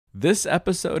This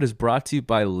episode is brought to you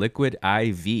by Liquid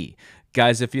IV.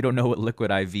 Guys, if you don't know what Liquid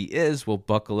IV is, well,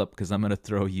 buckle up because I'm going to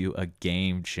throw you a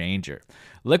game changer.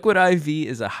 Liquid IV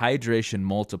is a hydration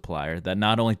multiplier that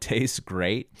not only tastes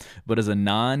great, but is a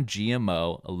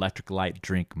non-GMO electrolyte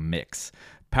drink mix.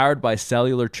 Powered by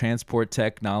cellular transport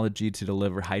technology to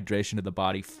deliver hydration to the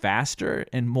body faster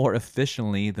and more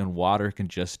efficiently than water can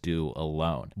just do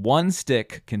alone. One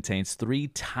stick contains 3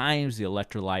 times the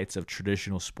electrolytes of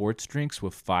traditional sports drinks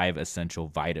with 5 essential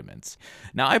vitamins.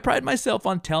 Now, I pride myself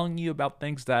on telling you about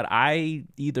things that I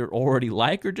either already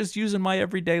like or just use in my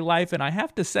everyday life, and I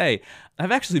have to say,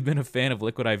 I've actually been a fan of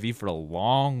Liquid IV for a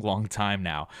long time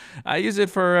now. I use it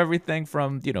for everything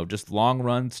from, just long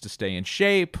runs to stay in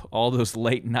shape, all those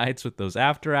late nights with those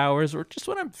after hours, or just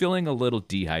when I'm feeling a little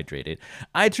dehydrated.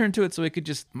 I turn to it so it could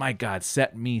just, my God,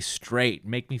 set me straight,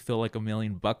 make me feel like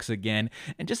 $1,000,000 again,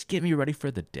 and just get me ready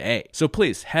for the day. So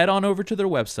please head on over to their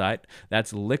website.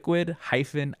 That's liquid-iv.com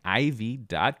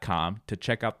to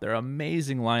check out their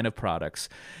amazing line of products.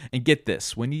 And get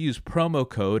this, when you use promo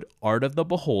code Art of the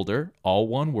Beholder, all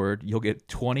one word, you'll get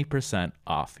 20%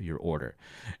 off your order.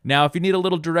 Now, if you need a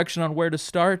little direction on where to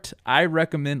start, I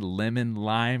recommend lemon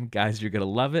lime. Guys, you're going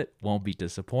to love it. Won't be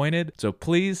disappointed. So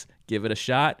please give it a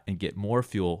shot and get more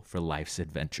fuel for life's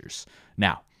adventures.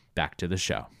 Now, back to the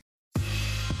show.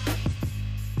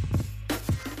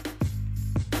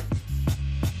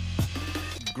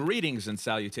 Greetings and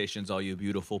salutations, all you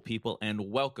beautiful people,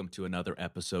 and welcome to another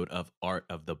episode of Art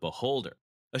of the Beholder,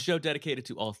 a show dedicated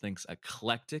to all things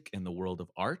eclectic in the world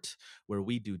of art, where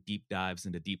we do deep dives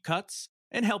into deep cuts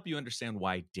and help you understand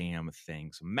why damn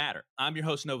things matter. I'm your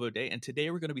host, Novo Day, and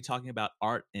today we're going to be talking about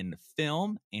art in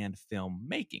film and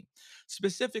filmmaking,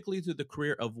 specifically through the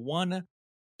career of one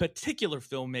particular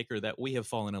filmmaker that we have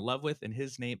fallen in love with, and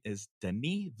his name is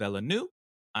Denis Villeneuve.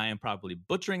 I am probably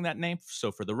butchering that name, so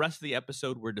for the rest of the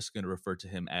episode, we're just going to refer to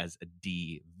him as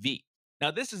DV.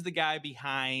 Now, this is the guy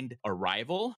behind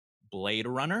Arrival, Blade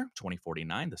Runner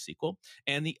 2049, the sequel,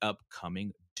 and the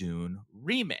upcoming Dune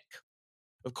remake.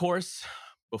 Of course,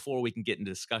 before we can get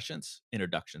into discussions,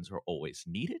 introductions are always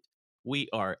needed. We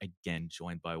are again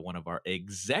joined by one of our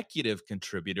executive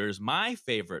contributors, my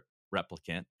favorite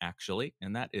replicant, actually,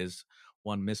 and that is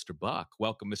one Mr. Buck.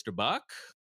 Welcome, Mr. Buck.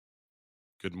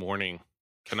 Good morning.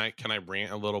 Can I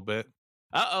rant a little bit?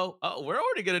 Oh, we're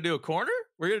already gonna do a corner.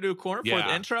 We're gonna do a corner for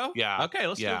the intro. Yeah. Okay,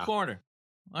 let's do a corner.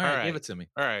 All right, give it to me.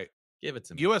 All right, give it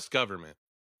to me. U.S. government.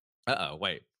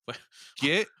 Wait.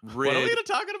 Get rid what are we gonna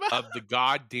talking about? of the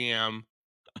goddamn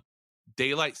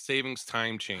daylight savings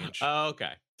time change. Oh,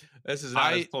 okay. This is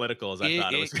not as political as I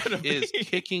thought it was gonna be. It is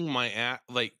kicking my ass.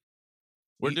 Like,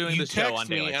 we're doing the show on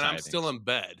daylight and savings. I'm still in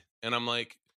bed, and I'm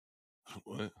like,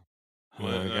 what?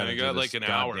 I got like an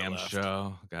hour left.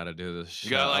 Show. Gotta do this show.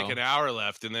 You got like an hour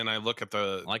left, and then I look at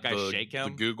the I shake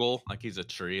him the Google like he's a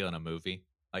tree on a movie.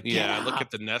 Like, yeah, I look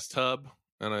at the Nest Hub,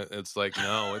 and it's like,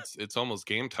 no, it's almost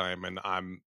game time, and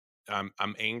I'm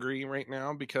angry right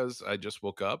now because I just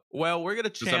woke up. Well, we're gonna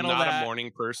channel I'm not that. a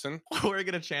morning person. We're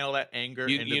gonna channel that anger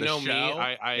into you the know show.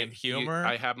 Me, and humor.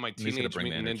 I have my Teenage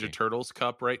Mutant Ninja Turtles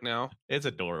cup right now. It's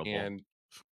adorable, and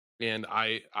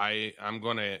I'm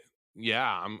gonna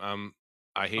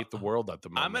I hate the world at the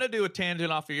moment. I'm gonna do a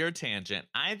tangent off of your tangent.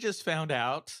 I just found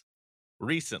out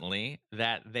recently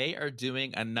that they are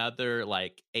doing another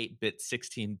like 8-bit,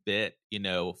 16-bit,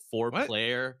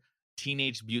 4-player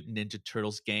Teenage Mutant Ninja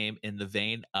Turtles game in the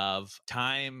vein of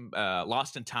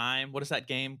Lost in Time. What is that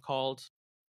game called?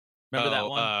 Remember that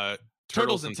one?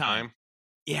 Turtles in Time.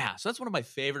 Yeah, so that's one of my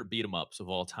favorite beat 'em ups of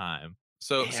all time.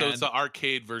 So it's the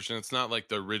arcade version. It's not like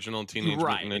the original Teenage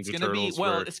Mutant Ninja Turtles.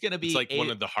 It's like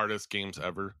one of the hardest games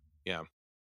ever. Yeah.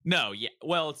 No, yeah.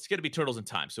 Well, it's going to be Turtles in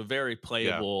Time, so very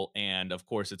playable, and of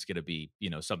course, it's going to be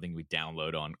something we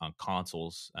download on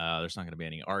consoles. There's not going to be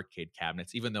any arcade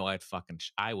cabinets, even though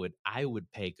I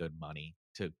would pay good money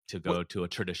to go to a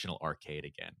traditional arcade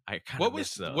again. I kind of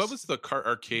miss those. What was the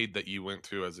arcade that you went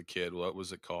to as a kid? What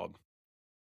was it called?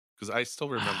 Because I still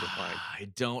remember mine. I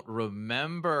don't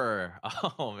remember.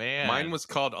 Oh man, mine was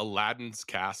called Aladdin's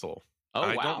Castle. Oh,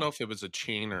 I wow. don't know if it was a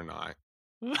chain or not.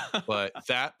 But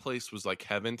that place was like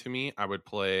heaven to me. I would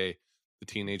play the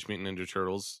Teenage Mutant Ninja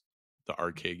Turtles, the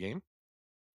arcade game.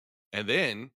 And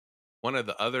then one of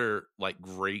the other like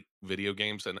great video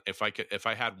games, and if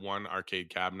I had one arcade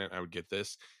cabinet, I would get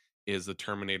this, is the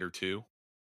Terminator 2.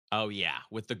 Oh yeah,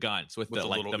 with the guns, with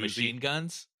the machine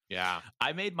guns. Yeah.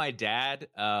 I made my dad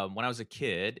when I was a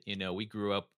kid, we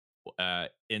grew up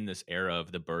in this era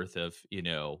of the birth of,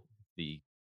 the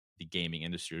the gaming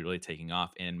industry really taking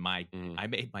off. And Mhm. I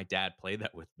made my dad play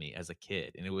that with me as a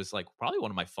kid, and it was like probably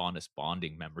one of my fondest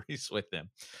bonding memories with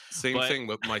him. Same But thing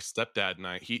with my stepdad and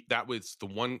I. That was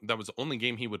the only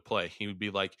game he would play. He would be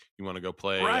like, "You want to go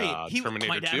play right,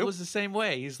 my Terminator dad 2?" was the same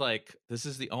way. He's like, "This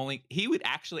is the only." He would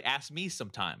actually ask me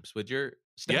sometimes, "Would your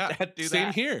Yeah, stepdad do same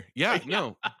that?" here. Yeah, Yeah.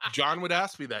 no. John would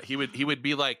ask me that. He would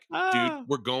be like, "Dude, Ah,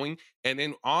 we're going." And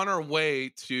then on our way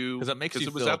because to, it makes because you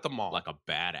it was at feel the mall. like a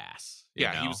badass, you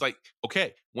Yeah, he was know? like,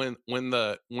 "Okay, when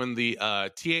the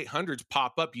T800s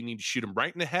pop up, you need to shoot them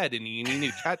right in the head, and you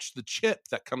need to catch the chip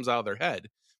that comes out of their head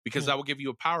because that will give you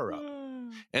a power up."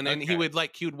 And then Okay. he would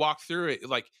walk through it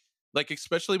like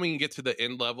especially when you get to the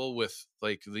end level with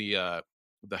like the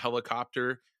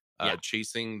helicopter Yeah.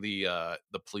 chasing the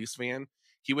police van.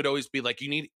 He would always be like, you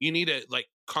need to like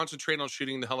concentrate on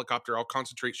shooting the helicopter. I'll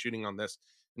concentrate shooting on this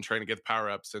and trying to get the power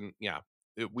ups. And yeah,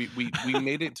 we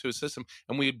made it to a system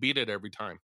and we beat it every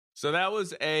time. So that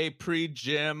was a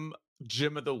gym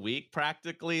of the week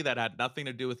practically that had nothing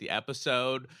to do with the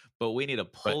episode, but we need to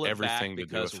But pull it back everything to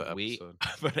do because with the we episode.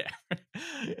 but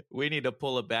we need to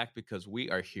pull it back because we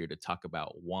are here to talk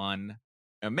about one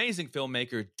amazing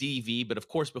filmmaker, DV. But of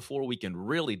course, before we can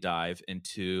really dive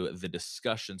into the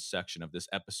discussion section of this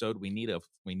episode, we need a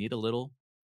little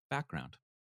background.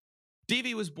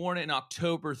 Davy was born on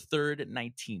October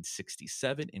 3rd,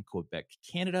 1967, in Quebec,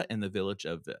 Canada, in the village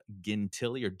of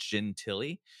Gentilly or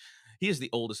Gentilly. He is the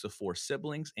oldest of four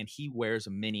siblings, and he wears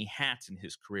many hats in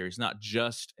his career. He's not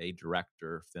just a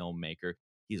director, filmmaker,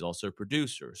 he's also a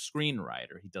producer,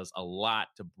 screenwriter. He does a lot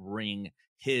to bring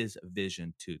his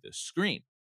vision to the screen.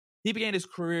 He began his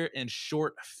career in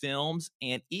short films,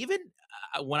 and even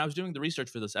when I was doing the research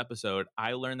for this episode,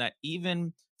 I learned that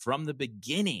even from the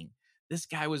beginning, this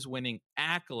guy was winning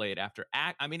accolade after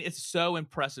act. I mean, it's so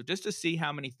impressive just to see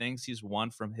how many things he's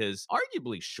won from his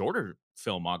arguably shorter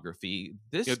filmography.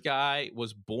 This It, guy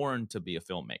was born to be a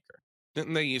filmmaker.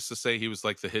 didn't they used to say he was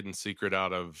like the hidden secret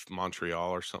out of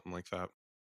Montreal or something like that?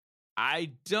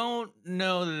 I don't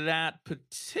know that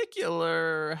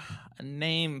particular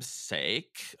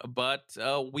namesake, but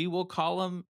we will call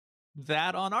him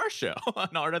that on our show,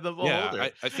 on Art of the Yeah, Beholder.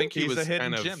 I think he He's a was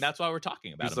hidden kind gem. of That's why we're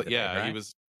talking he about was him like, today, yeah, right?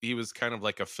 he was kind of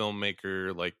like a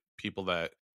filmmaker, like people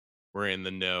that were in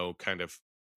the know kind of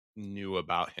knew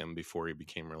about him before he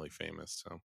became really famous.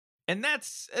 So And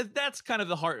that's kind of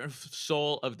the heart and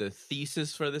soul of the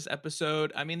thesis for this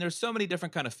episode. I mean, there's so many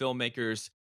different kind of filmmakers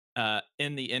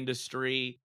in the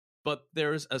industry, but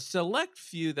there's a select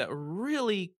few that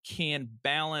really can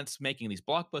balance making these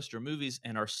blockbuster movies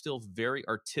and are still very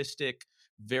artistic,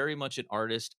 very much an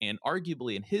artist, and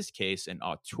arguably in his case, an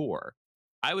auteur.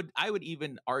 I would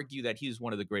even argue that he's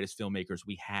one of the greatest filmmakers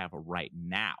we have right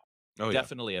now, oh yeah.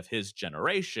 definitely of his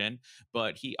generation,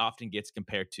 but he often gets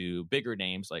compared to bigger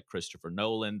names like Christopher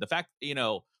Nolan. The fact,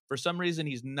 for some reason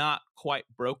he's not quite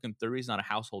broken through. He's not a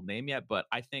household name yet, but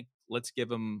I think let's give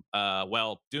him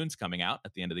Dune's coming out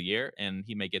at the end of the year and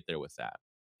he may get there with that.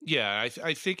 Yeah,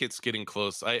 I think it's getting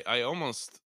close. I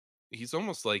almost he's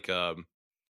almost like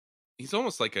he's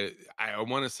almost like I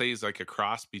want to say he's like a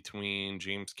cross between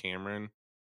James Cameron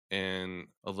and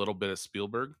a little bit of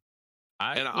Spielberg.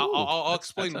 And I'll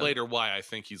That's explain a later why I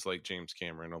think he's like James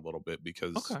Cameron a little bit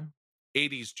because okay.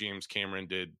 80s James Cameron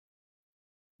did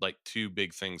like two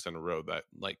big things in a row that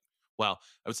like well,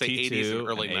 I would say 80s and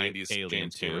T2 and early 90s Alien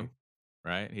James 2, Cameron.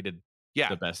 right? He did Yeah,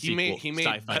 the best he made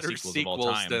sci-fi better sequels of all sequels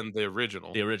time. than the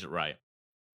original. The original, right?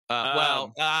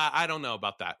 I don't know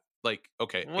about that. Like,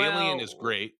 okay, Alien is Well,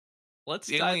 great.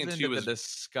 let's dive Alien into 2 the is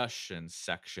discussion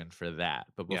section for that.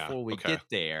 But yeah, before we okay. get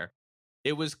there,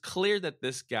 it was clear that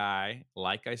this guy,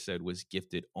 like I said, was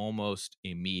gifted almost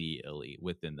immediately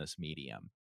within this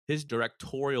medium. His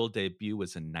directorial debut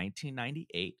was in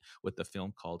 1998 with the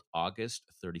film called August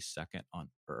 32nd on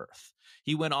Earth.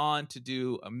 He went on to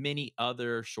do many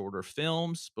other shorter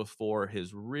films before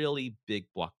his really big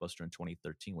blockbuster in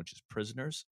 2013, which is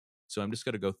Prisoners. So I'm just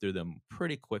going to go through them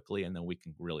pretty quickly, and then we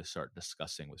can really start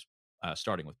discussing with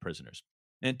starting with Prisoners.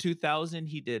 In 2000,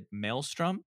 he did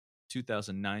Maelstrom.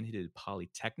 2009, he did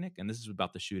Polytechnic, and this is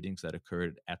about the shootings that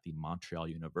occurred at the Montreal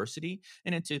University.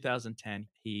 And in 2010,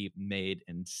 he made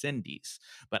Incendies.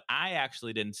 But I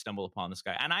actually didn't stumble upon this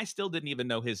guy, and I still didn't even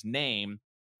know his name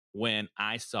when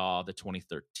I saw the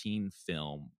 2013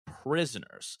 film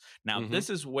Prisoners. Now, Mhm. this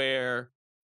is where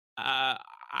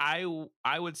I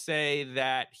would say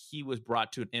that he was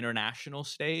brought to an international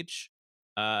stage,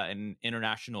 an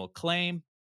international acclaim,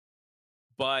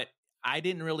 but I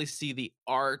didn't really see the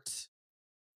art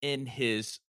in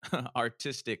his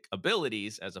artistic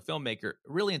abilities as a filmmaker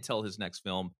really until his next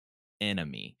film,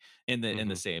 Enemy in the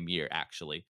Mhm. same year,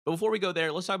 actually. But before we go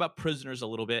there, let's talk about Prisoners a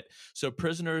little bit. So,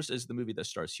 Prisoners is the movie that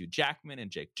stars Hugh Jackman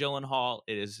and Jake Gyllenhaal.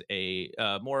 It is a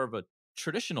more of a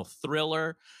traditional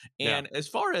thriller, Yeah. and as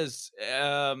far as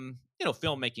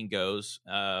filmmaking goes,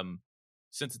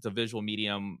 since it's a visual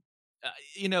medium,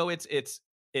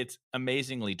 it's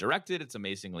amazingly directed, it's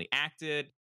amazingly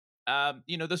acted.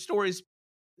 The stories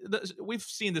we've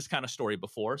seen this kind of story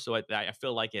before, so I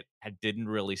feel like it didn't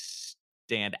really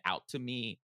stand out to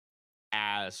me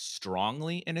as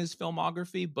strongly in his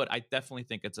filmography, but I definitely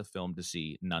think it's a film to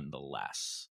see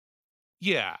nonetheless.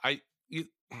 Yeah,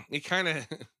 it kind of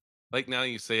like now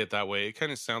you say it that way, it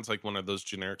kind of sounds like one of those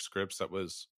generic scripts that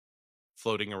was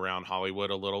floating around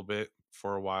Hollywood a little bit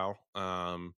for a while.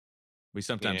 We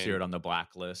sometimes hear And it on the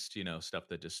blacklist, stuff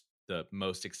that just the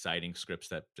most exciting scripts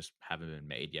that just haven't been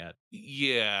made yet.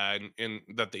 yeah, and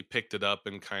that they picked it up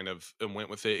and kind of and went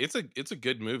with it. It's a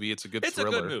good movie. It's a good It's a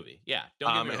good thriller. movie. Yeah,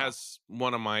 don't get me It wrong. has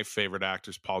one of my favorite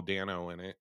actors, Paul Dano, in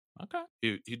it. Okay.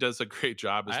 He does a great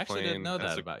job I as actually didn't playing know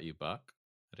as that a about you, Buck.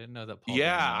 I didn't know that Paul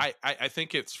yeah. Dano. I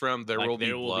think it's from There Like Will Be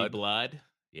There Will Be Blood. Blood.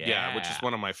 Yeah, which is Yeah.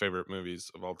 one of my favorite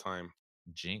movies of all time.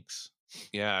 Jinx.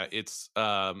 Yeah, it's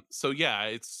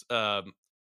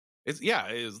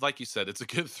like you said, it's a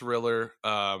good thriller.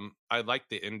 I like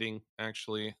the ending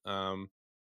actually.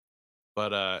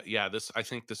 But yeah, I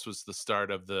think this was the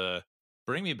start of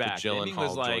Bring Me the Back. The ending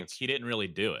was Gyllenhaal like joints. he didn't really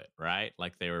do it, right?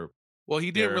 Like Well,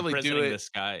 he didn't they're really do imprisoning it. this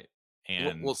guy, Well,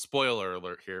 and spoiler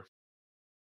alert here.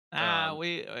 Um,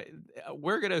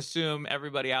 we're gonna assume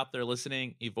everybody out there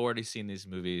listening, you've already seen these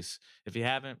movies. If you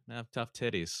haven't, have tough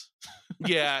titties.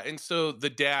 yeah, and so the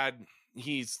dad,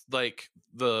 he's like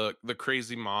the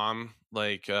crazy mom,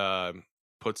 like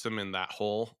puts him in that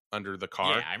hole under the Yeah,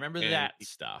 car, I remember and that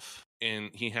stuff.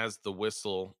 he has the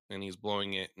whistle and he's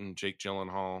blowing it, and Jake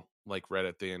Gyllenhaal, like right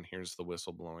at the end, hears the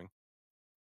whistle blowing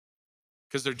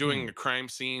because they're doing Hmm. a crime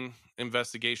scene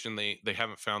investigation. They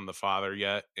haven't found the father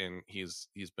yet, and he's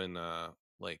been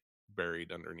like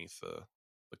buried underneath the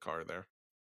car there.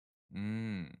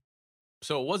 Mm.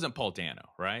 So it wasn't Paul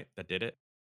Dano, right? That did it,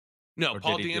 No, or did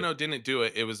Paul he do? Dano didn't do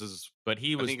it. It was his. But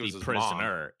he I was think it the was his mom.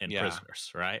 prisoner in Yeah,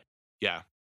 Prisoners, right? yeah.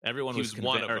 Everyone He was was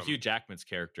one convinced, of or them. Hugh Jackman's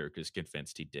character was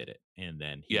convinced he did it, and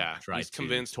then he Yeah, tried he's to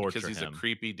convinced because torture he's a him.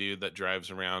 creepy dude that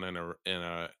drives around in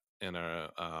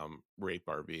a rape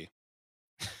RV.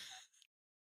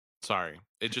 Sorry,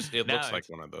 it Now looks like it's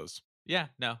one of those. yeah,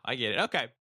 no, I get it. Okay.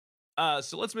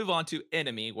 So let's move on to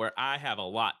Enemy, where I have a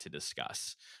lot to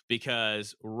discuss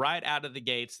because right out of the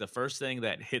gates, the first thing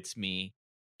that hits me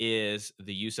is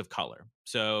the use of color.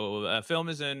 So, film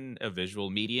is in a visual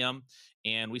medium,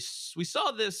 and we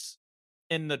saw this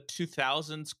in the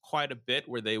 2000s quite a bit,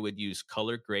 where they would use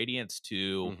color gradients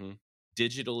to Hmm.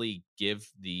 digitally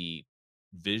give the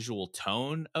visual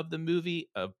tone of the movie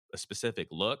a specific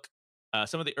look.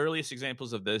 Some of the earliest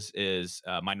examples of this is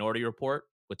Minority Report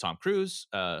with Tom Cruise,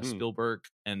 Mm. Spielberg,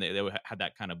 and had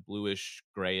that kind of bluish,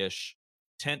 grayish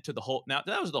tint to the whole. Now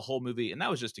that was the whole movie, and that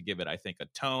was just to give it, I think, a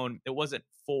tone. It wasn't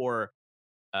for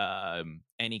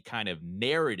any kind of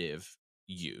narrative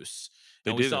use,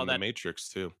 They and we did it saw in The that Matrix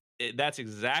too. that's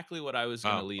exactly what I was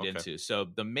going to Oh, lead okay. into. So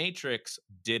the Matrix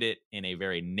did it in a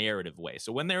very narrative way.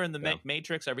 So when they're in the Yeah.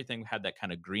 Matrix, everything had that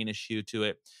kind of greenish hue to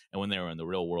it, and when they were in the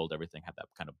real world, everything had that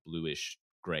kind of bluish,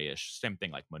 grayish, same thing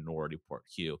like Minority Report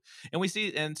hue.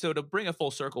 And so to bring a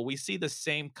full circle, we see the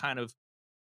same kind of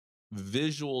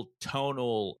visual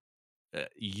tonal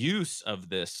use of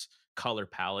this color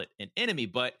palette in Enemy,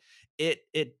 but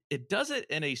it does it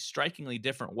in a strikingly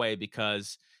different way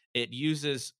because it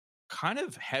uses kind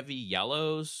of heavy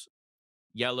yellows,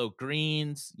 yellow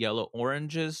greens, yellow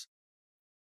oranges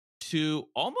to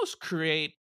almost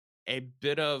create a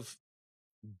bit of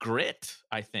grit,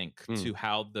 I think, Mm. to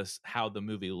how the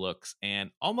movie looks,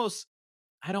 and almost,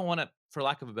 I don't want to, for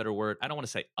lack of a better word, I don't want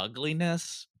to say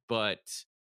ugliness, but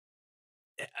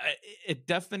it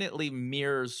definitely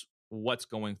mirrors what's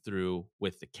going through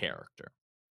with the character,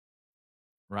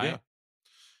 Yeah. right?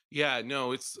 Yeah.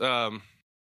 No, it's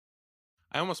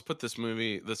I almost put this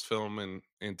film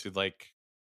into like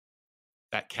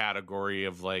that category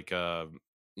of like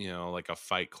like a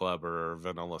Fight Club or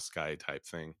Vanilla Sky type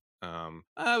thing.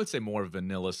 I would say more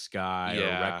Vanilla Sky or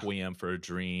Yeah, Requiem for a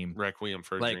Dream, Requiem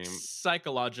for a like Dream.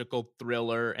 psychological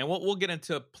thriller. And we'll get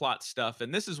into plot stuff.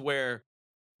 And this is where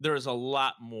there's a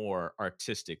lot more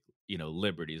artistic,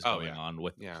 liberties Oh going yeah, on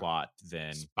with the yeah. plot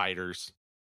than Spiders.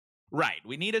 right.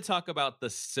 We need to talk about the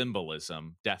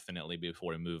symbolism definitely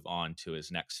before we move on to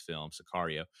his next film,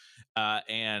 Sicario.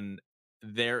 And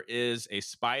there is a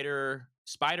spider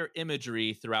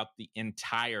imagery throughout the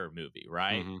entire movie,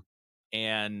 right? Hmm.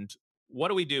 And what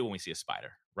do we do when we see a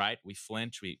spider? Right? We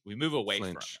flinch. We move away from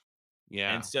it. Flinch.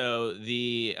 Yeah. And so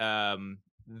the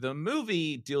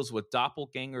movie deals with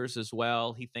doppelgangers as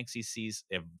well. He thinks he sees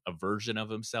a version of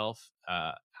himself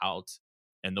out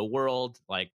in the world,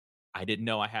 like I didn't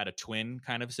know I had a twin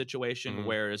kind of situation. Mhm.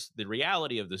 Whereas the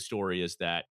reality of the story is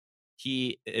that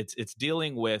it's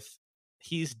dealing with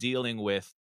he's dealing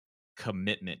with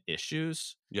commitment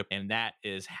issues, Yep. and that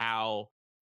is how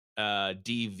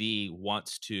DV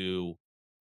wants to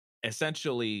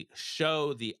essentially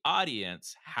show the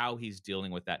audience how he's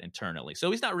dealing with that internally. So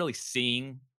he's not really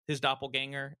seeing his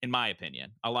doppelganger, in my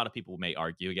opinion. A lot of people may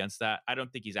argue against that. I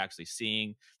don't think he's actually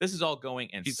seeing. This is all going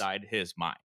He's inside his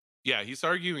mind. Yeah, he's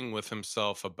arguing with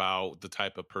himself about the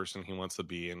type of person he wants to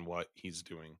be and what he's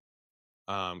doing.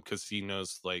 Because he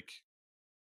knows, like,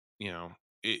 you know,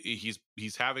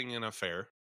 he's having an affair.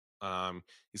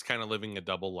 He's kind of living a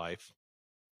double life,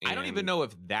 I don't even and know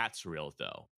if that's real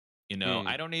though. You know, mm,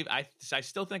 I don't even I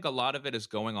still think a lot of it is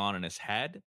going on in his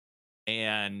head,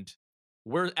 and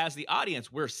we're as the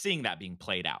audience we're seeing that being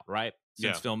played out, right?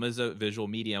 Since yeah, film is a visual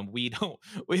medium, we don't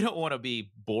want to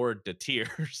be bored to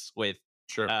tears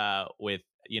sure, with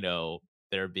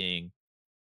there being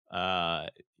uh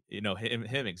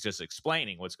him just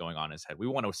explaining what's going on in his head. We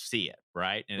want to see it,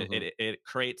 right? And hmm it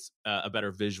creates a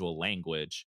better visual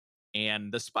language.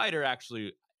 And the spider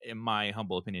actually, in my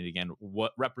humble opinion, again,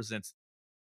 what represents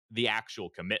the actual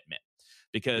commitment,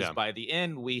 because yeah, by the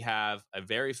end we have a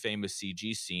very famous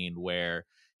CG scene where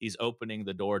he's opening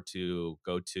the door to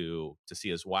go to see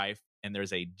his wife, and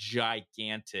there's a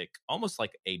gigantic, almost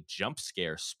like a jump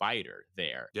scare spider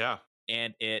there, yeah.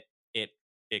 and it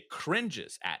it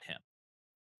cringes at him.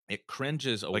 It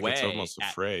cringes Like it's away almost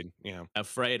at afraid. Yeah,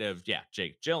 afraid of, yeah,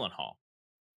 Jake Gyllenhaal,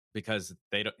 because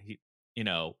they don't he you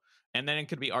know and then it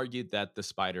could be argued that the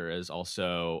spider is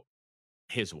also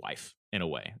his wife in a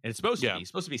way. It's supposed to be. yeah. He's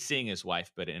supposed to be seeing his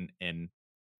wife, but in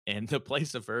the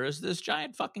place of her is this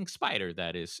giant fucking spider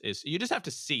that is you just have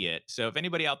to see it. So if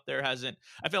anybody out there hasn't,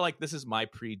 I feel like this is my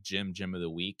gym of the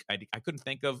week. I couldn't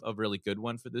think of a really good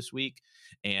one for this week,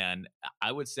 and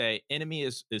I would say Enemy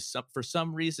is some, for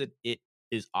some reason it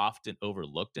is often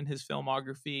overlooked in his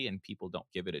filmography and people don't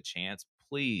give it a chance.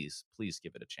 Please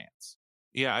give it a chance.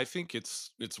 Yeah, I think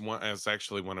it's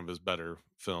actually one of his better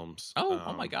films.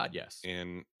 Oh my god, yes.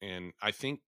 And I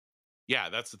think, yeah,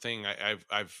 that's the thing.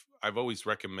 I've always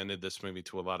recommended this movie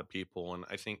to a lot of people, and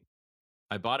I think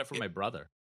I bought it for it. my brother.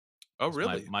 Oh, 'Cause my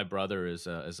really? my brother is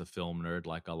a film nerd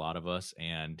like a lot of us,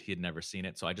 and he had never seen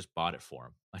it, so I just bought it for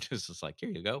him. I just was like, "Here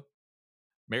you go.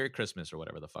 Merry Christmas," or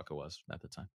whatever the fuck it was at the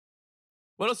time.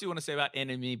 What else do you want to say about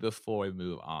Enemy before we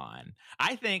move on?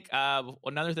 I think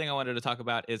another thing I wanted to talk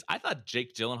about is I thought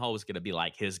Jake Gyllenhaal was going to be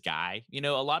like his guy. You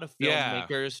know, a lot of Yeah,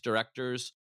 filmmakers,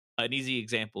 directors. An easy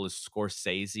example is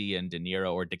Scorsese and De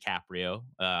Niro or DiCaprio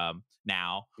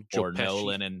now, Joe or Pesci.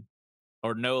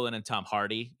 Nolan and Tom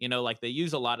Hardy. You know, like they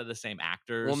use a lot of the same Well,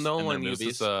 actors in their Nolan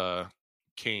uses movies.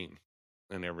 Kane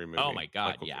in every Oh movie. my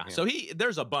god, Like, yeah. yeah, So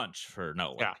there's a bunch for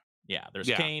Nolan. yeah, Yeah, there's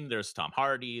yeah. Kane, there's Tom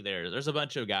Hardy, there's a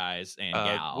bunch of guys and What's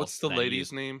gals the that lady's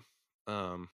use. name?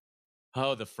 Um,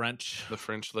 Oh, the French the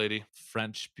French lady.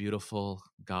 beautiful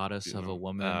goddess You of a know,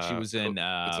 woman. She was in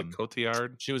Is it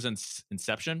Cotillard? she was in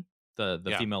Inception, the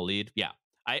Yeah, female lead. Yeah.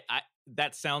 I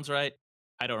that sounds right.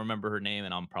 I don't remember her name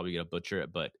and I'm probably gonna butcher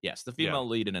it, but yes, the yeah, female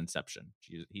lead in Inception.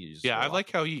 He uses yeah. her I a lot.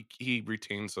 like how he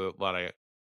retains a lot of.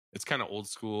 It's kind of old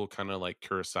school, kind of like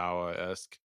Kurosawa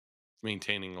esque,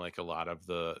 maintaining like a lot of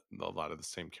the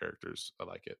same characters. I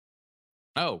like it,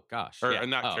 Oh gosh. or Yeah.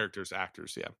 not Oh. characters,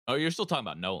 actors. Yeah, Oh, you're still talking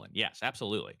about Nolan. Yes,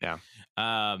 absolutely. yeah,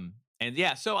 And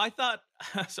yeah, so I thought,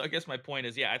 so I guess my point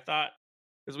is, yeah, I thought,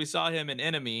 because we saw him in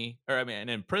Enemy, or I mean,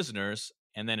 in Prisoners,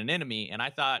 and then in Enemy, and I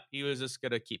thought he was just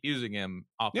going to keep using him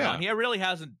off and on. yeah. He really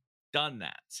hasn't done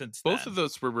that since Both of then.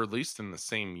 those were released in the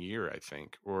same year, I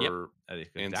think. Yep. Or I think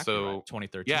and exactly right. so,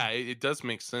 yeah, 2013. it does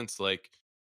make sense. Like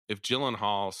if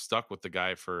Gyllenhaal stuck with the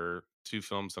guy for two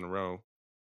films in a row,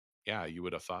 yeah, you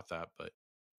would have thought that, but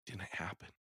didn't happen.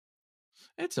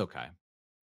 It's okay.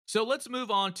 So let's move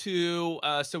on to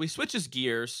so he switches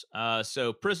gears.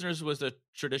 So Prisoners was a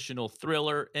traditional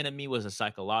thriller, Enemy was a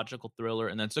psychological thriller,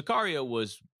 and then Sicario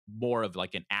was more of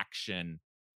like an action,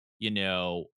 you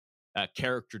know,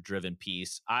 character driven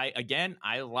piece. I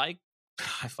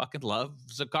fucking love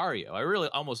Sicario. I really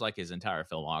almost like his entire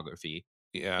filmography.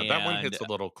 Yeah, that one And hits a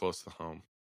little close to home.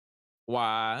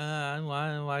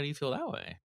 why do you feel that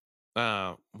way?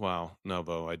 Well, no,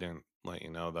 Bo, I didn't let you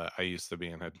know that I used to be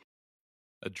in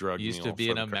a drug You used to mule be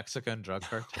for in the a Mexican drug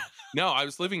cartel. No, I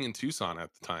was living in Tucson at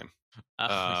the time. Oh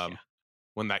Um, yeah.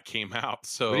 when that came out.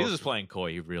 When he So was playing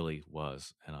coy, he really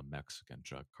was in a Mexican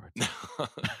drug cartel.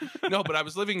 no, but I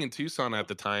was living in Tucson at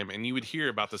the time, and you would hear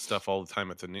about this stuff all the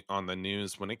time on the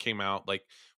news when it came out. Like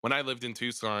when I lived in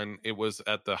Tucson, it was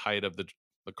at the height of the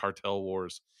cartel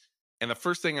wars, and the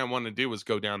first thing I wanted to do was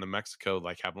go down to Mexico,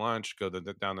 like have lunch,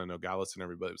 down to Nogales, and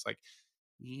everybody was like,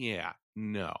 "Yeah,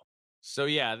 no, So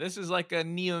yeah, this is like a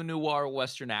neo-noir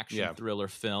Western action yeah, thriller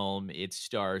film. It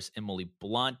stars Emily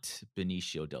Blunt,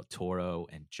 Benicio del Toro,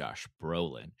 and Josh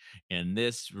Brolin. And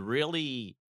this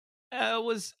really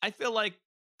was, I feel like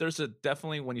there's a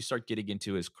definitely when you start getting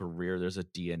into his career, there's a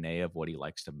DNA of what he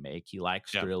likes to make. He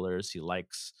likes yeah, thrillers, he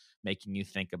likes making you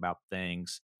think about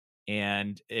things.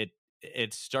 And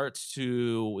it starts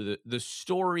to the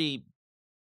story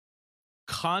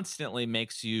constantly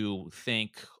makes you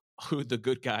think who the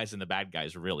good guys and the bad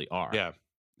guys really are. yeah."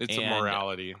 It's a And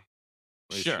morality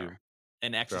issue sure,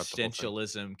 an throughout the whole thing.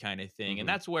 existentialism kind of thing. And Hmm.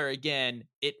 that's where again,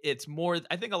 it's more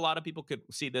I think a lot of people could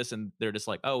see this and they're just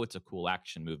like, "Oh, it's a cool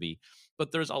action movie."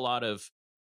 But there's a lot of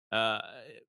uh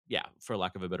yeah, for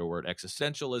lack of a better word,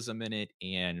 existentialism in it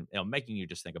and making you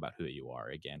just think about who you are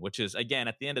again, which is again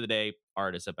at the end of the day,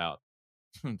 art is about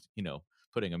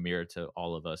putting a mirror to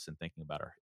all of us and thinking about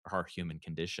our human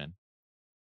condition.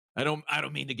 I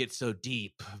don't mean to get so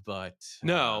deep, but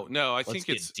No, no, I let's think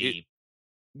get it. deep.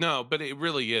 No, but it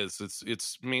really is.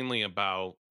 It's mainly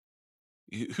about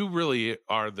who really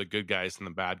are the good guys and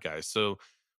the bad guys. So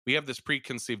we have this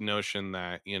preconceived notion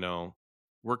that,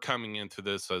 we're coming into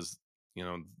this as,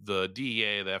 the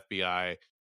DEA, the FBI,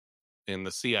 and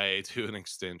the CIA to an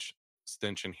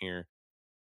extension here.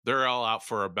 They're all out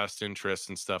for our best interests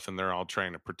and stuff, and they're all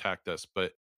trying to protect us.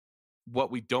 But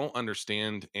what we don't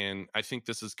understand, and I think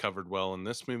this is covered well in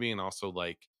this movie and also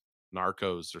like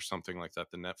Narcos or something like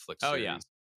that, the Netflix Oh yeah. series,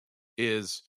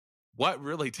 is what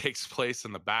really takes place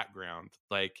in the background.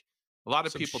 Like a lot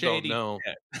of Some people don't shady know.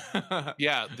 shit.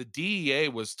 Yeah, the DEA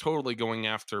was totally going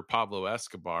after Pablo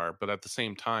Escobar, but at the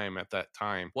same time, at that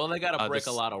time, Well, they gotta break a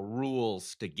this lot of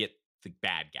rules to get the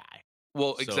bad guy.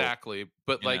 well, So, exactly.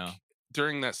 But you know. like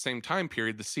during that same time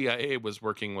period, the CIA was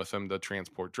working with him to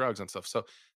transport drugs and stuff. So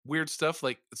weird stuff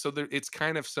like so there it's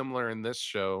kind of similar in this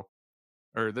show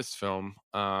or this film,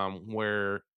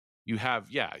 where you have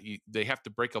they have to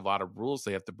break a lot of rules.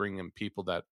 They have to bring in people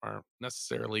that aren't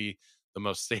necessarily the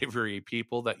most savory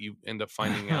people that you end up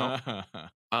finding out.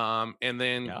 And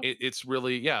then Yeah. it's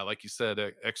really, yeah, like you said,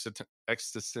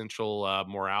 existential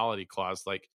morality clause.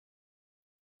 Like,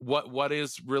 what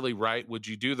is really right? Would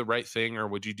you do the right thing, or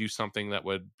would you do something that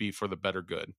would be for the better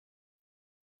good?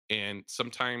 And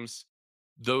sometimes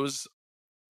those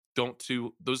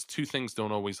those two things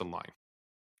don't always align.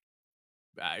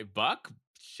 Buck,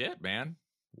 shit, man.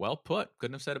 Well put.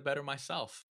 Couldn't have said it better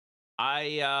myself.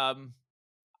 I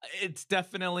it's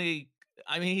definitely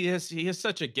I mean he has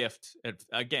such a gift.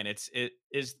 Again,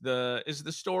 is the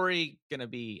story going to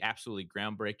be absolutely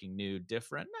groundbreaking, new,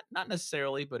 different? Not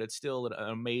necessarily, but it's still an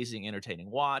amazing, entertaining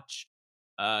watch.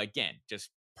 Again, just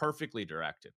perfectly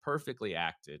directed, perfectly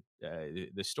acted.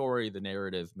 The story, the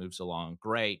narrative moves along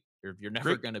great. You're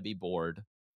never Great, going to be bored.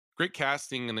 great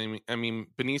casting, and I mean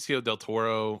Benicio del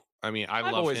Toro. I mean, I I've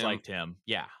love always him. liked him.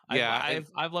 Yeah, I've Yeah, and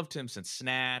I've I've loved him since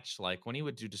Snatch. Like when he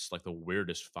would do just like the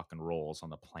weirdest fucking roles on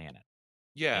the planet,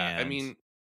 yeah, I and mean,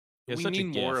 he has we such a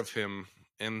need more of gift. him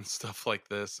and stuff like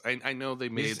this. I know they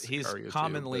made He's Sicario too, but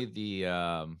commonly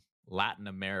the Latin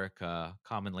America,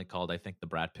 commonly called, I think, the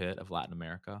Brad Pitt of Latin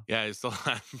America. yeah, it's the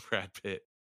Latin Brad Pitt.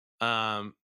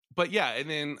 Um, but yeah, and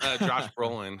then Josh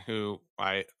Brolin, who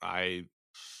I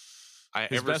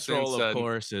His ever best role, since of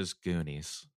course, is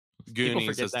Goonies. People Goonies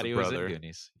forget as that the he was in brother,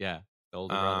 Goonies. Yeah, the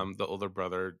older brother. the older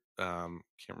brother, can't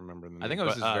remember the I think name, it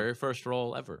was but his very first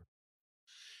role ever.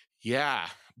 yeah,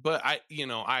 but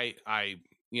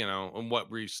and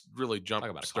what really Talk jump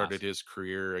about a started classic. his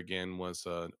career again was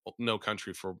No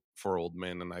Country for Old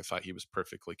Men, and I thought he was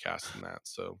perfectly cast in that.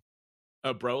 So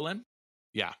Brolin.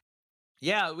 yeah,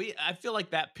 Yeah, I feel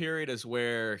like that period is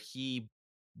where he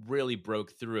really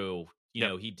broke through.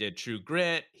 yep. He did True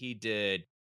Grit, he did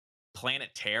Planet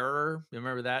Terror.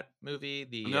 Remember that movie?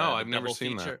 No, The I've never double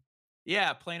seen that. feature.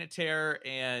 Yeah, Planet Terror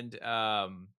and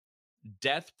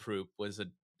Death Proof was a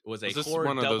Was this horror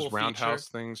one of double those feature. roundhouse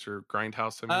things or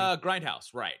grindhouse? I mean,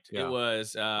 Grindhouse, right. It yeah,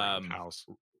 was grindhouse.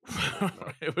 I don't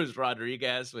know. it was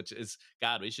Rodriguez, which is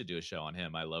God, we should do a show on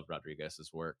him. I love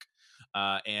Rodriguez's work.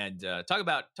 And talk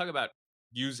about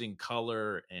using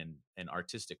color and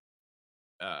artistic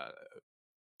uh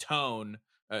tone,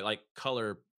 like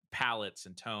color palettes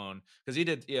and tone, because he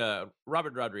did.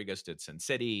 Robert Rodriguez did Sin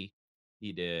City.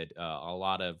 He did a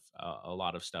lot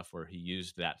of stuff where he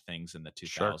used that things in the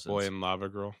Shark Boy 2000s. and Lava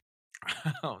Girl.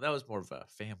 Oh, that was more of a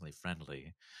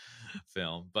family-friendly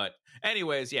film. But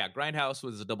anyways, yeah, Grindhouse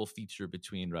was a double feature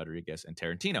between Rodriguez and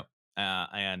Tarantino.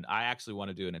 And I actually want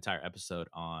to do an entire episode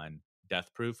on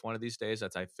Death Proof one of these days.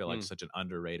 That's I feel like Mm. such an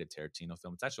underrated Tarantino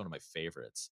film. It's actually one of my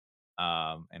favorites.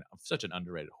 And such an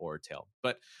underrated horror tale.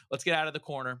 But let's get out of the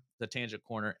corner, the tangent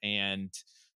corner, and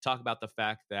talk about the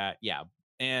fact that, yeah.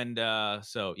 And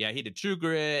so yeah, he did True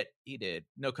Grit, he did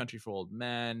No Country for Old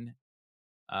Men.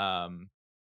 Um,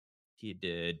 he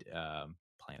did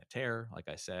Planet Terror, like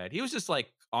I said. He was just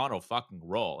like on a fucking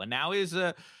roll. And now he's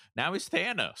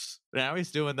Thanos. Now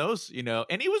he's doing those,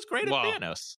 and he was great at Well,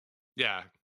 Thanos. yeah,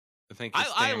 I think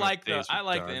I like the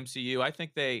done. MCU. I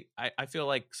think I feel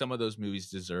like some of those movies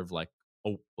deserve like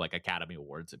Academy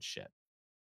Awards and shit.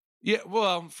 Yeah,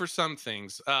 well, for some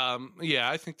things, yeah,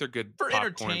 I think they're good For popcorn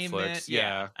entertainment, flicks.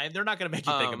 Yeah, and they're not going to make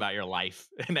you think Um, about your life.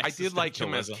 I did like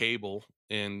him as existentialism. Cable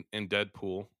in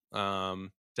Deadpool.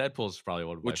 Deadpool's probably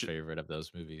one of my Which favorite of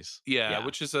those movies. yeah,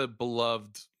 which is a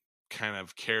beloved kind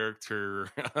of character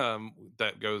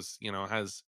that goes,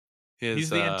 has his He's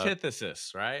the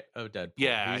antithesis, right, of Deadpool.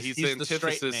 yeah, he's the the straight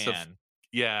antithesis of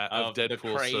man of the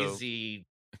Deadpool. crazy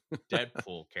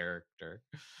Deadpool character.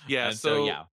 Yeah, And so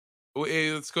yeah.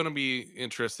 it's going to be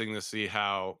interesting to see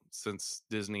how, since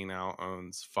Disney now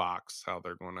owns Fox, how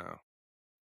they're going to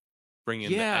bring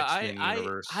in the X-Men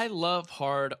universe. I love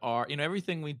hard art.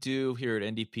 Everything we do here at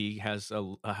NDP has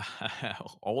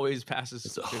always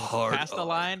passes hard past the R.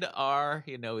 line to R.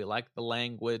 We like the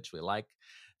language, we like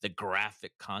the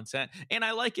graphic content, and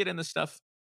I like it in the stuff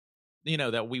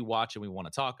that we watch and we want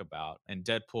to talk about. And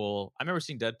Deadpool, I remember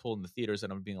seeing Deadpool in the theaters,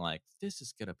 and I'm being like, this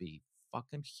is gonna be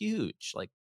fucking huge.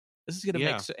 Like, this is gonna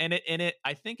Yeah. make and it.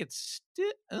 I think it's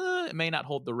still it may not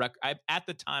hold the record. At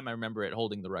the time, I remember it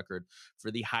holding the record for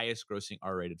the highest grossing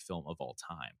R-rated film of all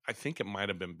time. I think it might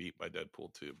have been beat by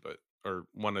Deadpool too, or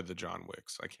one of the John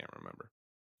Wicks. I can't remember.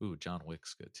 Ooh, John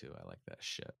Wick's good too. I like that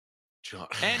shit. John.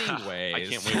 Anyways, I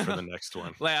can't wait for the next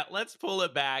one. Let's pull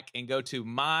it back and go to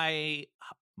my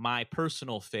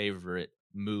personal favorite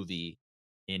movie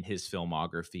in his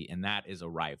filmography, and that is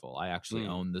Arrival. I actually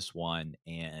own this one,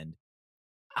 and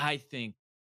I think,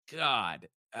 God,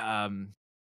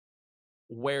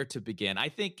 where to begin? I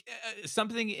think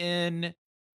something in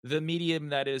the medium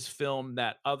that is film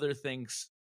that other things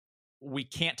we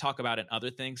can't talk about in other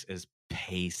things is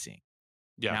pacing.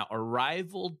 Yeah. Now,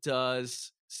 Arrival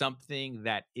does something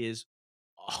that is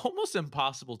almost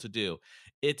impossible to do.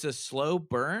 It's a slow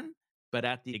burn, but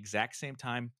at the exact same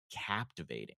time,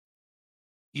 captivating.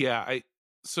 Yeah,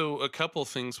 so a couple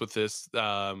things with this.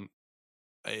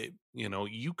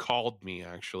 You called me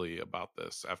actually about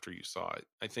this after you saw it.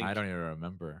 I think I don't even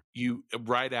remember. You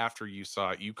right after you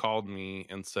saw it, you called me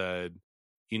and said,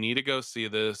 "You need to go see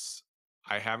this.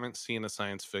 I haven't seen a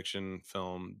science fiction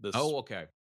film okay.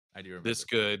 I do remember this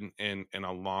good in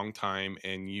a long time,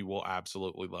 and you will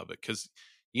absolutely love it." Because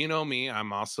you know me,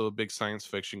 I'm also a big science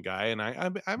fiction guy, and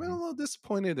I've been a little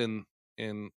disappointed in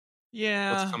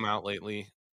what's come out lately.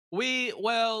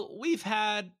 We've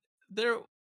had there.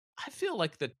 I feel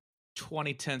like the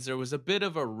 2010s there was a bit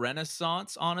of a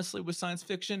renaissance, honestly, with science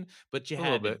fiction, but you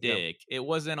had to dig. Yeah. It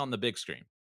wasn't on the big screen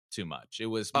too much. It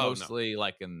was mostly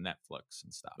like in Netflix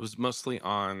and stuff. It was mostly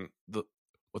on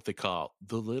what they call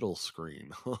the little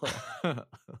screen.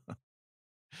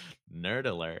 Nerd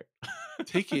alert.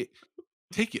 Take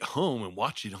it home and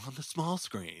watch it on the small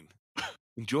screen.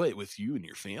 Enjoy it with you and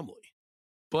your family.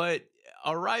 But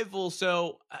Arrival,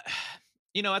 so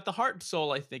at the heart and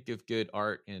soul, I think, of good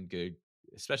art and good,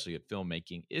 especially good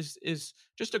filmmaking, is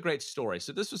just a great story.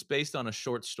 So this was based on a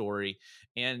short story,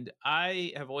 and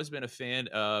I have always been a fan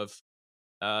of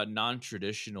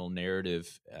non-traditional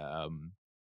narrative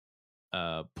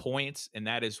points, and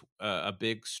that is a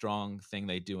big, strong thing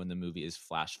they do in the movie is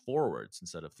flash forwards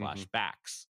instead of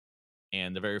flashbacks.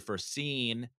 And the very first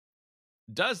scene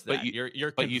does that.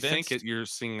 But you think you're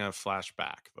seeing a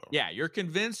flashback, though. Yeah, you're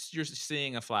convinced you're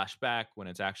seeing a flashback when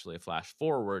it's actually a flash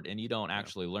forward, and you don't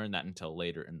actually learn that until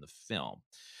later in the film.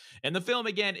 And the film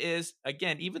is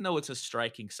even though it's a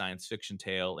striking science fiction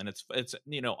tale, and it's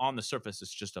on the surface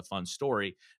it's just a fun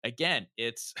story. Again,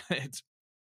 it's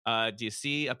do you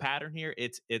see a pattern here?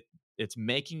 It's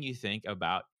making you think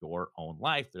about your own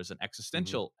life. There's an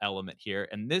existential element here.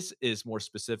 And this is more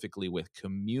specifically with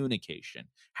communication,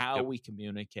 how we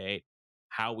communicate,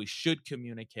 how we should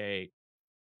communicate,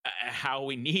 how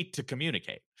we need to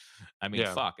communicate. I mean,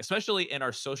 fuck, especially in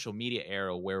our social media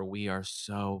era where we are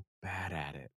so bad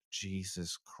at it.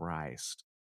 Jesus Christ.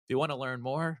 If you want to learn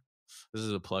more, this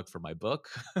is a plug for my book.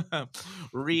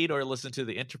 Read or listen to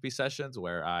the Entropy Sessions,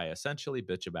 where I essentially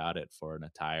bitch about it for an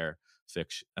entire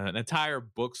fiction, an entire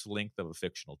book's length of a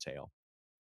fictional tale.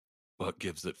 What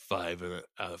gives it 5 out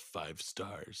of 5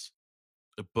 stars?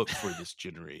 A book for this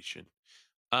generation.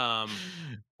 Um,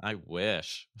 I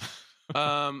wish.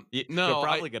 You're no,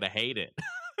 probably gonna hate it.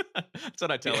 That's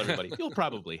what I tell yeah, everybody. You'll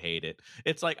probably hate it.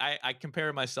 It's like I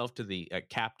compare myself to the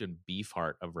Captain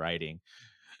Beefheart of writing.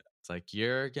 It's like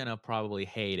you're gonna probably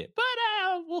hate it, but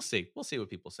we'll see. We'll see what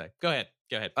people say. Go ahead.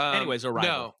 Go ahead. Anyways,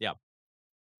 Arrival. no, Yeah.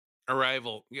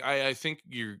 Arrival. I think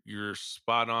you're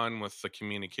spot on with the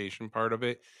communication part of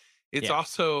it. It's Yeah.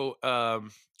 also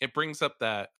it brings up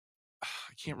that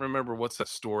I can't remember what's that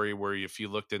story where if you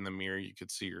looked in the mirror you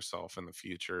could see yourself in the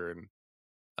future and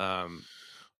um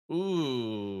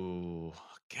Ooh,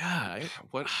 God,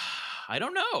 what I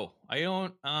don't know. I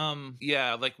don't.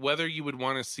 yeah, like whether you would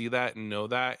want to see that and know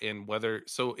that and whether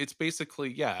so it's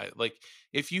basically yeah, like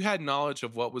if you had knowledge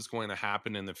of what was going to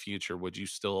happen in the future, would you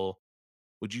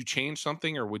change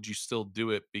something or would you still do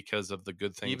it because of the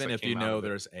good things Even that if you came out know of it?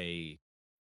 there's a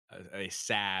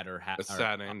sad A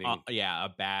sad ending. yeah, a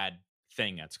bad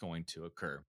thing that's going to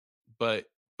occur. But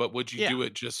would you Yeah, do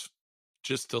it just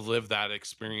to live that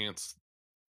experience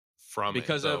from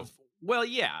it because though? of well,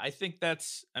 yeah, I think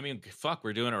that's. I mean, fuck,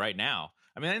 we're doing it right now.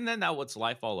 I mean, and then that what's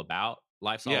life all about?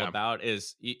 Life's all Yeah, about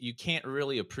is you can't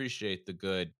really appreciate the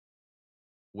good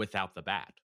without the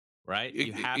bad, right?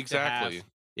 exactly.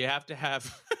 You have to have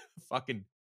fucking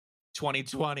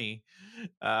 2020,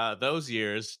 those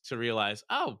years to realize,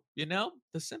 oh,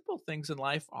 the simple things in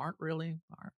life aren't really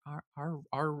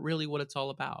are really what it's all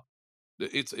about.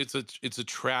 It's a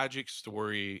tragic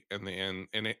story in the end,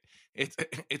 and it's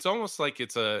it's almost like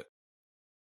it's a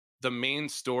the main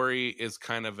story is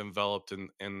kind of enveloped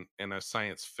in a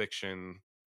science fiction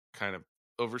kind of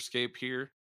overscape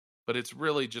here, but it's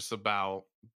really just about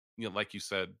like you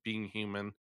said, being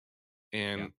human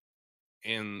Yeah. and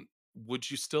and would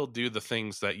you still do the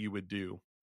things that you would do?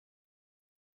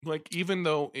 Like even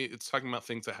though it's talking about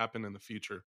things that happen in the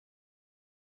future,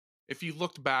 if you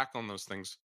looked back on those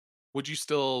things, would you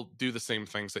still do the same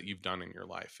things that you've done in your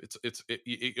life?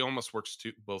 It almost works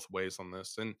both ways on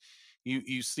this, and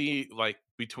you see like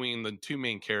between the two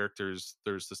main characters,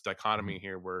 there's this Mhm. dichotomy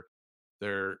here where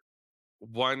they're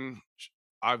one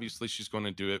obviously she's going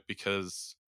to do it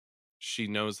because she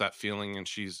knows that feeling and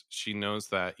she knows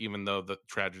that even though the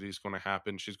tragedy is going to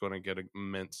happen, she's going to get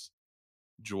immense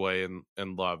joy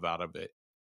and love out of it.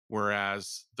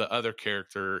 Whereas the other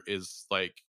character is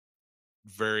like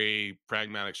very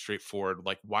pragmatic, straightforward.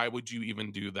 Like, why would you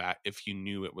even do that if you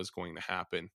knew it was going to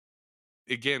happen?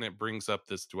 Again, it brings up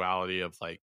this duality of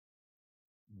like,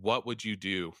 what would you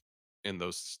do in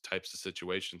those types of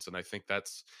situations? And I think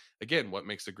that's again what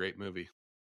makes a great movie.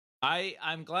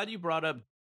 I'm glad you brought up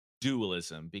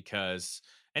dualism because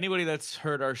anybody that's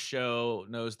heard our show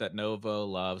knows that Novo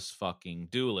loves fucking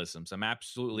dualisms. I'm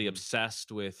absolutely Hmm.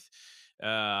 obsessed with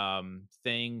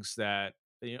things that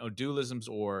dualisms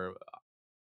or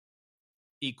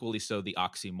equally so the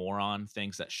oxymoron,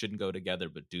 things that shouldn't go together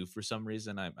but do for some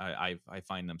reason. I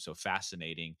find them so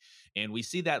fascinating, and we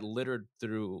see that littered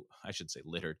through. I should say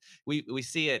littered. We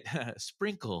see it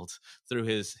sprinkled through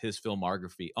his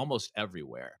filmography almost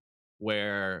everywhere,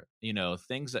 where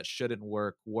things that shouldn't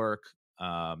work.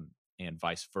 And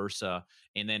vice versa,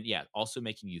 and then yeah, also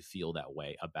making you feel that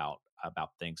way about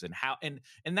things and how and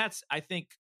that's I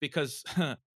think because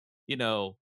you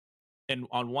know and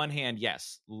on one hand,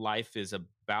 yes, life is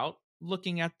about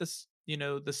looking at this,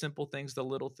 the simple things, the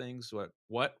little things,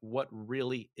 what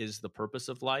really is the purpose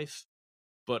of life,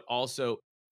 but also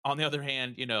on the other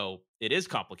hand, it is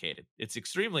complicated. It's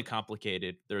extremely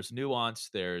complicated. There's nuance,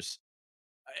 there's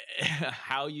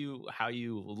how you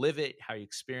live it, how you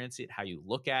experience it, how you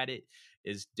look at it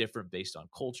is different based on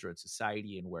culture and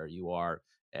society and where you are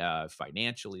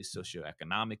financially,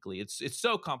 socioeconomically. It's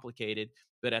so complicated,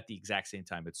 but at the exact same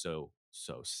time, it's so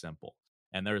simple.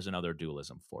 And there's another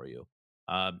dualism for you,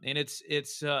 and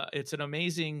it's an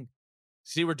amazing.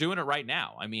 See, we're doing it right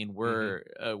now. I mean, Hmm. we're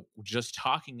just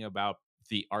talking about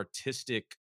the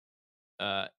artistic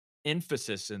uh,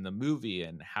 emphasis in the movie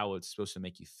and how it's supposed to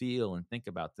make you feel and think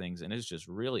about things, and it's just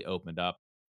really opened up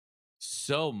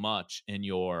so much in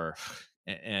your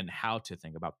and how to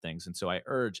think about things. And so I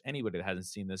urge anybody that hasn't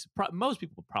seen this. Most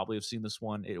people probably have seen this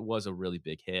one. It was a really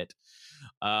big hit.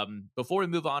 Before we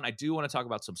move on, I do want to talk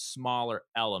about some smaller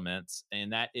elements,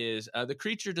 and that is the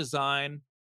creature design.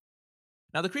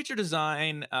 Now, the creature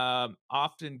design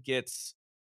often gets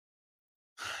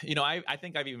I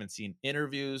think I've even seen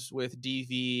interviews with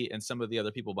DV and some of the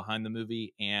other people behind the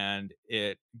movie, and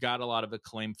it got a lot of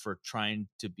acclaim for trying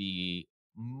to be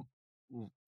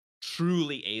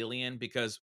truly alien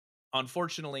because,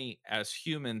 unfortunately, as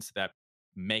humans, that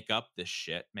make up this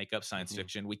shit, make up science Mhm.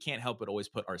 fiction, we can't help but always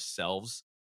put ourselves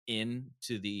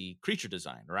into the creature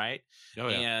design, right? Oh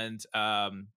yeah. And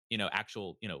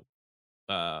actual,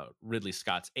 Ridley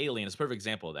Scott's Alien is a perfect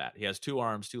example of that. He has 2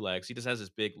 arms, 2 legs. He just has this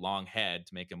big long head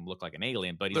to make him look like an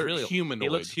alien, but They're he looks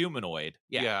humanoid. humanoid.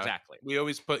 Yeah, Yeah. exactly. We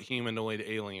always put humanoid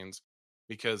aliens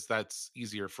because that's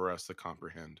easier for us to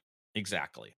comprehend.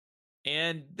 Exactly.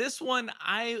 And this one,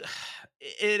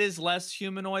 it is less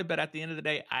humanoid, but at the end of the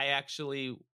day, I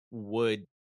actually would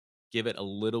give it a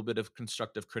little bit of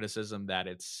constructive criticism that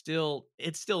it's still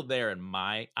there in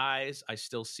my eyes. I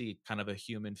still see kind of a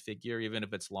human figure, even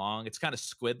if it's long. It's kind of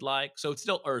squid like, so it's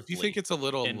still Do you think earthly. it's a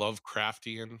little And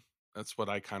Lovecraftian? That's what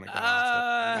I kind of got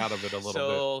uh, out of it a little bit.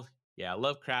 so yeah,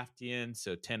 Lovecraftian,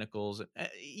 so tentacles.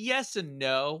 Yes and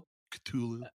no.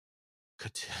 Cthulhu.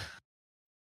 Cth-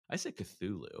 I say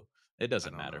Cthulhu. It I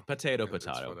doesn't don't matter. know. Potato, It's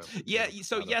potato. whatever. Yeah. Potato,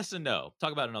 So potato. yes and no.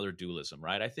 Talk about another dualism,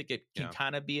 right? I think it can Yeah.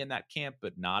 kind of be in that camp,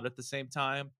 but not at the same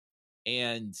time.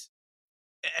 And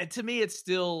to me,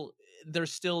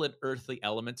 there's still an earthly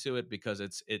element to it because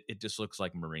it just looks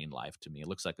like marine life to me. It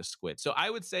looks like a squid. So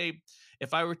I would say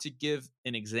if I were to give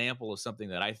an example of something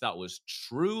that I thought was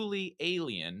truly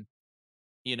alien,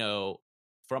 you know,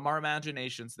 from our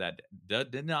imaginations that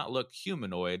did not look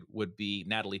humanoid, would be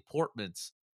Natalie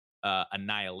Portman's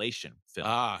Annihilation film.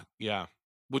 Ah, yeah.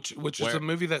 Which is a Where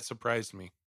movie that surprised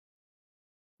me.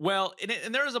 Well,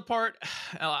 and there is a part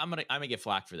I'm gonna get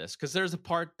flack for this because there's a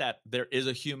part that there is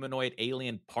a humanoid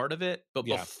alien part of it, but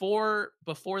Yeah.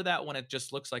 before that, when it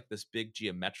just looks like this big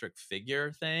geometric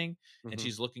figure thing, and Mhm.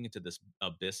 she's looking into this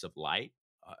abyss of light,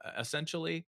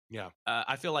 essentially. Yeah.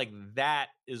 I feel like that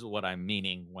is what I'm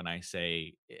meaning when I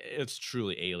say it's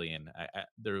truly alien.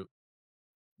 There,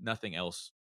 nothing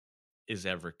else is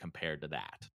ever compared to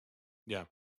that. Yeah.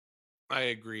 I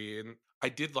agree, and I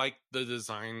did like the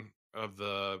design of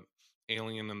the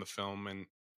alien in the film, and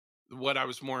what I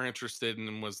was more interested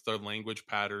in was the language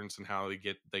patterns and how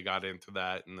they got into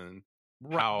that, and then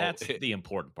Right, how that's the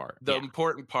important part. the Yeah,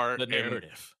 important part the and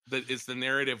narrative. that is the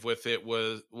narrative with it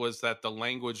was that the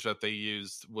language that they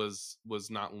used was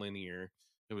not linear.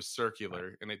 It was Right.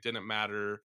 circular, and it didn't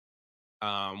matter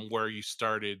where you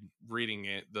started reading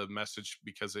it, the message,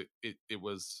 because it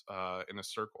was in a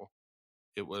circle.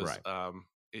 It was Right.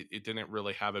 it didn't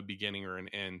really have a beginning or an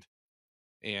end.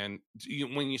 And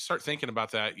when you start thinking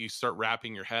about that, you start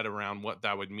wrapping your head around what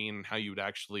that would mean and how you would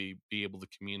actually be able to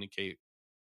communicate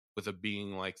with a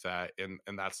being like that. And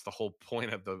that's the whole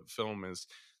point of the film is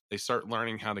they start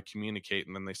learning how to communicate,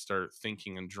 and then they start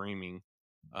thinking and dreaming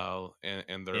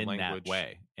in their In that language,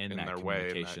 way, in in that their way, and that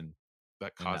communication, that in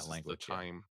that causes the language, yeah.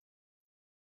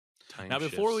 time Now,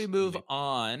 before we shifts. move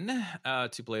on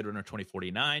to Blade Runner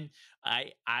 2049,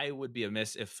 I would be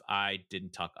amiss if I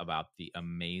didn't talk about the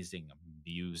amazing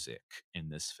music in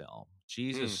this film. Mm,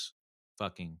 Jesus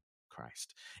fucking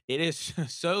Christ. It is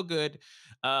so good.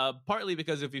 Partly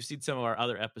because if you've seen some of our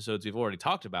other episodes, we've already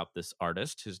talked about this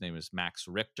artist. His name is Max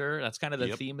Richter. That's kind of the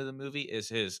yep. theme of the movie is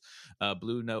his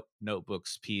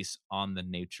Notebooks piece on the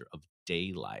nature of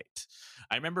daylight.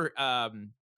 I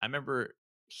remember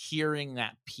hearing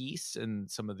that piece and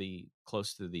some of the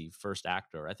close to the first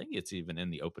actor. I think it's even in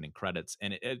the opening credits,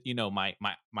 and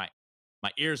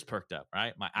my ears perked up,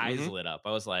 right? My eyes Hmm. lit up.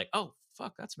 I was like, oh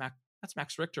fuck, that's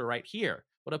Max Richter right here.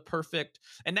 What a perfect.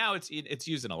 And now it's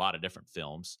used in a lot of different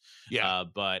films, Yeah.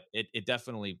 but it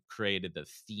definitely created the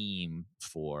theme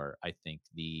for, I think,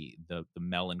 the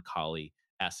melancholy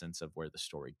essence of where the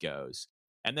story goes.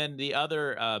 And then the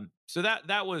other, so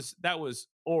that was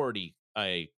already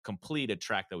a completed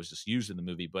track that was just used in the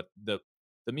movie, but the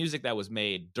music that was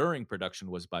made during production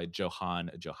was by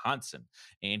Johan Johansson,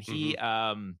 and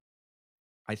Hmm.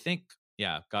 I think,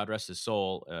 yeah, God rest his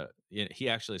soul. He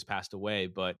actually has passed away,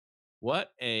 but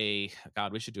what a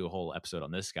God! We should do a whole episode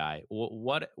on this guy.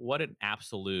 What an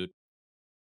absolute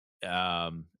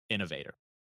innovator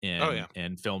Oh in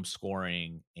yeah. film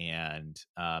scoring, and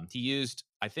he used.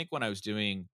 I think when I was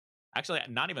doing, actually,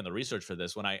 not even the research for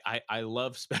this. When I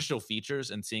love special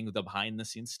features and seeing the behind the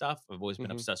scenes stuff. I've always been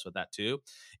Hmm. obsessed with that too.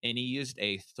 And he used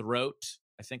a throat.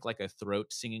 I think like a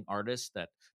throat singing artist that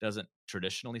doesn't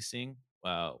traditionally sing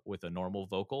with a normal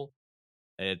vocal.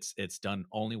 It's done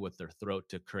only with their throat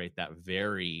to create that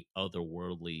very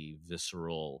otherworldly,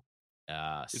 visceral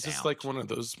Is this like sound. one of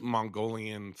those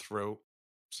Mongolian throat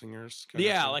singers kind of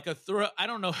Yeah, thing? like a throat. I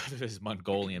don't know if it's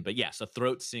Mongolian, but yes, a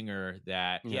throat singer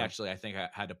that he Yeah. actually, I think,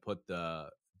 had to put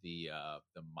the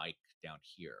mic down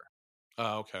here,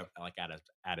 Oh, okay. like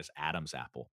at his Adam's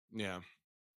apple. Yeah.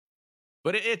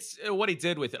 But it's what he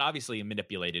did with it. Obviously, he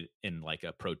manipulated in like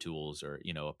a Pro Tools or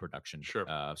a production Sure.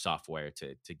 software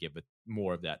to give it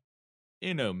more of that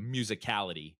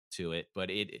musicality to it, but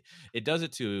it does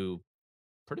it to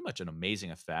pretty much an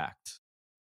amazing effect.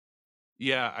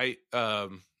 Yeah,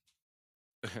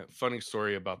 funny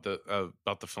story about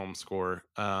the film score.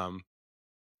 I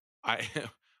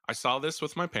I saw this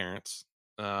with my parents.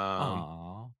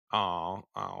 Um, Aww.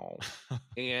 oh.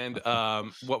 And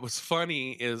what was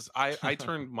funny is I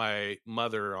turned my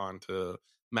mother on to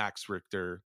Max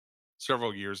Richter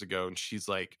several years ago, and she's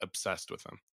like obsessed with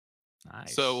him.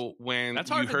 Nice. So when That's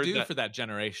you hard to heard do that, for that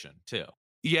generation too,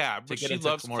 yeah, to but get she into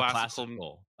loves more classical.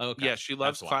 classical. Okay, Yeah, she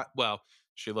loves that's why. well,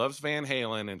 she loves Van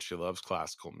Halen and she loves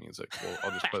classical music. Well,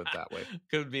 I'll just put it that way.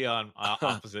 Could be on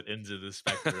opposite ends of the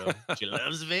spectrum. She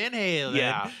loves Van Halen.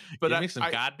 Yeah, but Give me some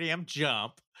I goddamn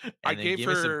Jump, I and then gave give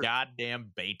me some her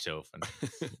goddamn Beethoven.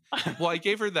 well, I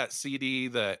gave her that CD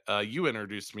that you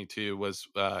introduced me to was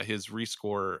his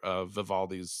rescore of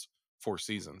Vivaldi's Four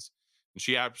Seasons, and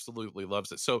she absolutely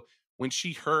loves it. So when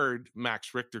she heard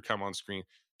Max Richter come on screen,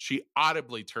 she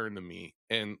audibly turned to me,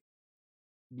 and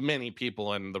many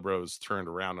people in the rows turned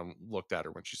around and looked at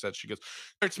her when she said, she goes,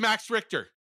 "It's Max Richter."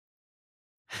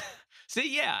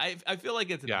 See, yeah, I feel like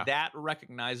it's Yeah, that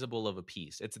recognizable of a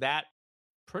piece. It's that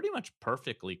pretty much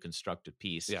perfectly constructed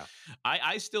piece. yeah,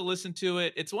 I still listen to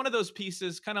it. It's one of those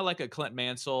pieces, kind of like a Clint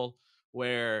Mansell,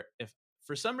 where if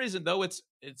for some reason, though it's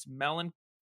it's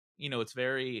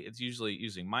usually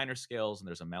using minor scales and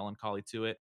there's a melancholy to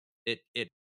it. It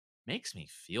makes me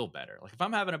feel better. Like if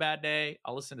I'm having a bad day,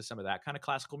 I'll listen to some of that kind of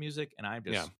classical music, and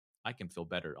yeah. I can feel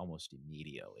better almost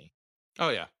immediately. Oh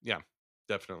yeah, yeah,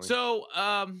 definitely.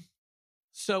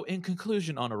 So in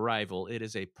conclusion, on Arrival, it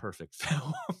is a perfect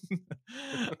film.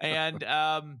 And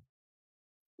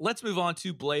let's move on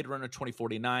to Blade Runner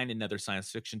 2049, another science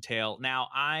fiction tale. Now,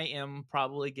 I am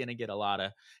probably going to get a lot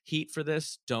of heat for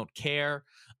this. Don't care.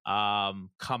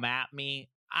 Come at me.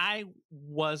 I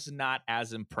was not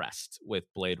as impressed with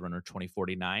Blade Runner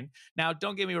 2049. Now,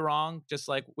 don't get me wrong. Just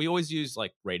like we always use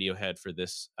like Radiohead for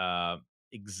this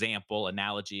example,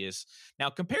 analogy is now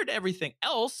compared to everything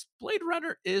else, Blade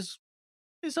Runner is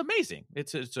amazing.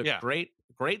 It's a Yeah. great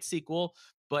sequel,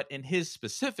 but in his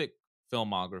specific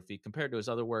filmography compared to his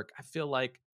other work, I feel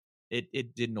like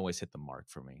it didn't always hit the mark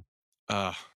for me.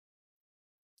 Uh,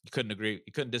 You couldn't agree.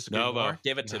 You couldn't disagree Nova. more.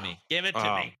 Give it to No. me. Give it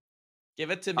to me. Give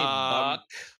it to me, Buck.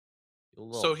 You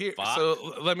little So here, fuck.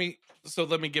 so let me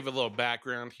give a little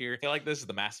background here. I feel like this is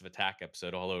the Massive Attack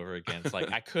episode all over again. It's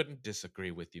like I couldn't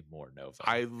disagree with you more, Nova.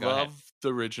 I Go love ahead.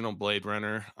 the original Blade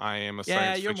Runner. I am a Yeah,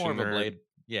 science you're fiction more of a nerd. Blade.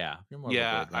 Yeah, you're more of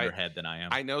a Blade Runner head than I am.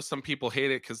 I know some people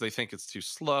hate it because they think it's too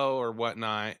slow or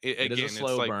whatnot. It is a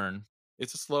slow burn.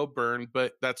 It's a slow burn,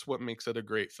 but that's what makes it a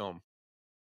great film.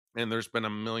 And there's been a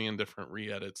million different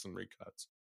re-edits and recuts.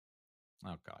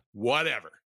 Oh God.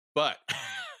 Whatever. But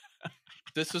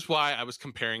this is why I was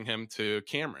comparing him to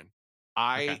Cameron.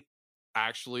 I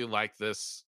actually like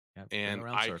this, and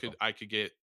I could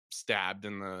get stabbed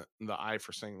in the eye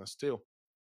for saying this too.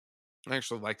 I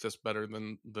actually like this better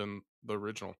than the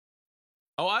original.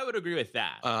 Oh, I would agree with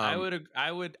that. I would.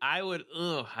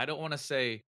 I don't want to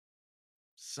say.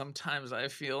 Sometimes I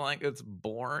feel like it's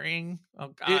boring. Oh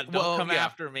God, don't come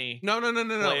after me. No.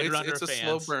 It's a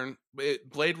slow burn.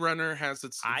 Blade Runner has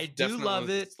its. I do love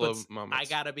it, slow but moments. I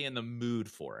gotta be in the mood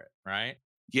for it, right?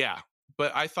 Yeah,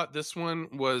 but I thought this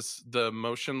one was the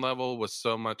emotion level was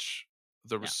so much.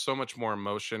 There was so much more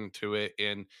emotion to it,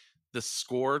 and the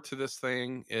score to this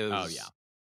thing is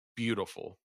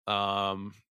beautiful.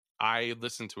 I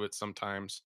listen to it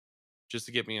sometimes just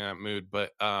to get me in that mood,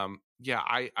 but I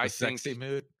think sexy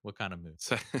mood. What kind of mood?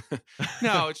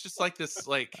 No, it's just like this,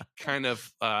 like kind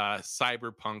of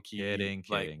cyberpunky. Kidding,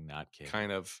 not kidding.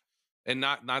 Kind of, and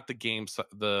not the games,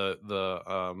 the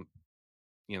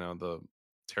the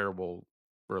terrible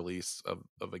release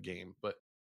of a game, but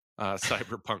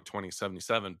Cyberpunk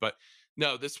 2077. But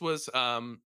no, this was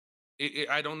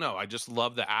I don't know. I just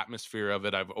love the atmosphere of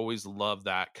it. I've always loved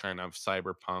that kind of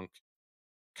cyberpunk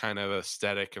kind of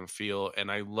aesthetic and feel, and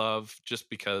I love just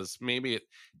because maybe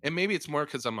it's more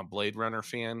because I'm a Blade Runner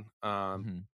fan.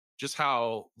 Just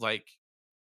how like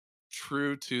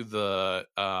true to the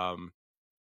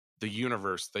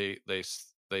universe they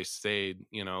stayed.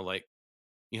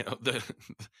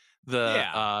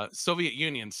 The Soviet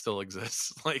Union still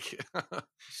exists. Like,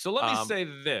 so let me say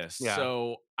this. Yeah.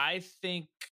 So I think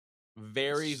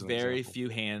very few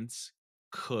hands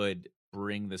could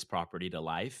bring this property to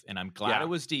life, and I'm glad it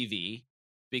was DV,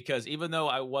 because even though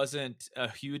I wasn't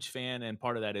a huge fan, and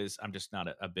part of that is I'm just not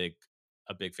a big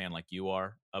fan like you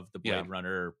are of the Blade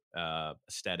Runner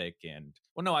aesthetic, and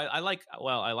I like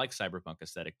cyberpunk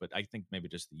aesthetic, but I think maybe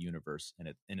just the universe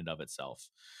in and of itself.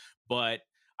 But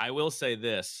I will say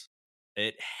this: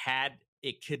 it had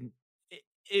it couldn't.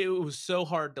 It was so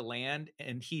hard to land,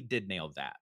 and he did nail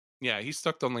that. Yeah, he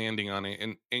stuck the landing on it,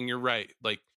 and you're right.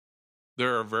 Like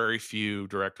there are very few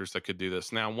directors that could do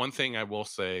this. Now, one thing I will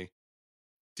say,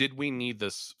 did we need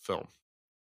this film?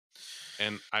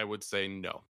 And I would say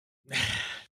no.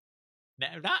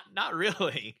 Not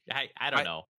really. I don't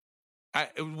know.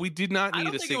 We did not I need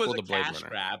don't a think it was sequel a to Blade cash Runner.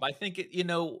 grab. I think it,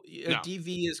 No.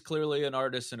 DV is clearly an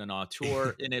artist and an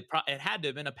auteur, and it had to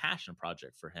have been a passion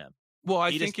project for him. Well,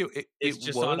 I He think just it it's it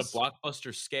just on a was,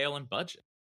 blockbuster scale and budget.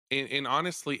 and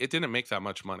honestly, it didn't make that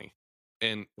much money.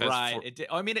 And as Right. for It did.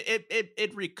 I mean,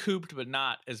 it recouped, but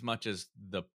not as much as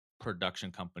the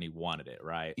production company wanted it.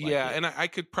 Right. Like yeah, and I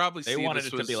could probably they see wanted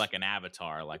this it to be was like an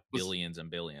Avatar, like was billions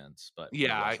and billions, but it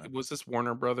yeah, wasn't. was this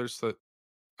Warner Brothers that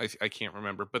I can't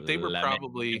remember, but they were Let me look it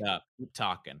probably up. Keep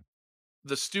talking.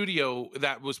 the studio.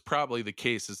 That was probably the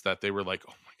case, is that they were like,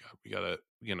 oh my god, we gotta,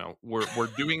 we're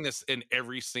doing this in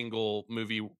every single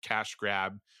movie, cash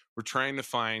grab. We're trying to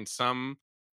find some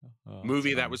Oh, that's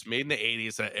movie that funny. was made in the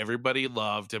 80s that everybody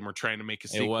loved, and we're trying to make a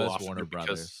It sequel was off of Warner it because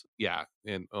Brothers. yeah,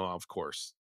 and of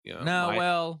course, No,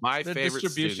 well, my the favorite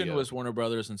distribution studio. was Warner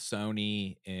Brothers and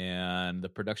Sony, and the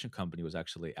production company was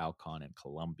actually Alcon and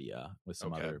Columbia with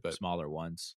some Okay, other but smaller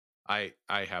ones. I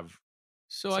have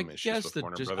So I some issues guess with that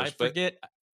Warner just I Brothers, but forget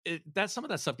that some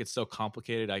of that stuff gets so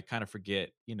complicated. I kind of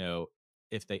forget,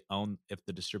 if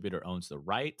the distributor owns the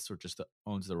rights or just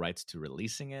owns the rights to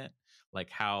releasing it,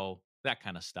 like how that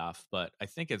kind of stuff. But I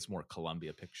think it's more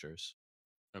Columbia Pictures.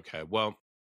 okay, well,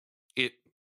 it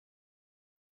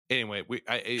anyway.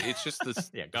 It's just this.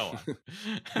 Yeah, go on.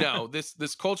 No, this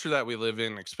culture that we live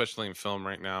in, especially in film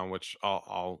right now, which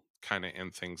I'll kind of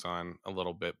end things on a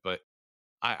little bit, but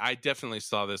I definitely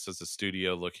saw this as a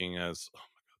studio looking as, oh my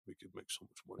god, we could make so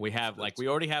much money. We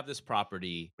already have this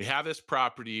property. We have this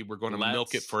property. We're going to milk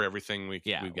it Let's- for everything we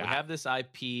got. We have this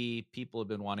IP. People have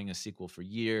been wanting a sequel for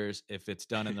years. If it's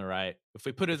done in the right, if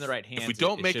we put it in the right hands, If we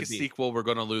don't make a should be- sequel, we're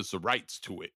going to lose the rights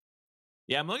to it.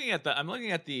 Yeah, I'm looking at the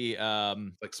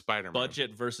Like Spider-Man.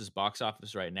 budget versus box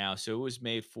office right now. So it was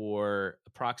made for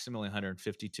approximately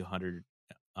 150 to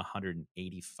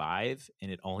 185,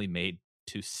 and it only made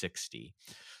 260.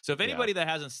 So if anybody that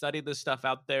hasn't studied this stuff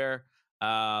out there,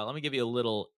 let me give you a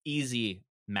little easy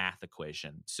math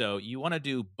equation. So you want to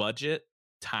do budget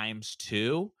times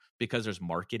 2, because there's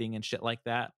marketing and shit like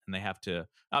that, and they have to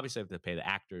pay the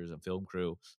actors and film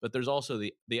crew, but there's also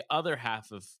the other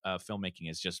half of filmmaking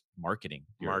is just marketing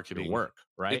your work,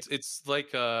 right? It's like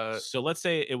So let's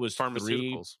say it was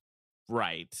pharmaceuticals.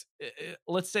 right?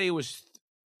 Let's say it was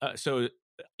so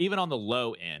even on the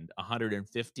low end,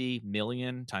 150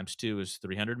 million times 2 is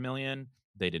 300 million.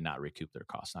 They did not recoup their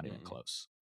costs, not even close.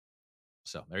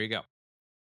 So there you go.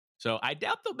 So I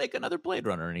doubt they'll make another Blade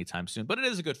Runner anytime soon, but it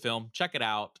is a good film. Check it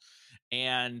out.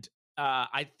 And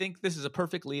I think this is a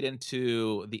perfect lead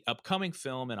into the upcoming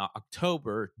film in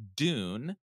October,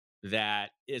 Dune,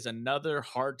 that is another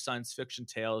hard science fiction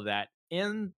tale that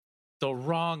in the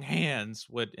wrong hands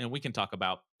would, and we can talk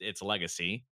about its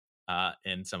legacy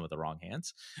in some of the wrong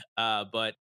hands.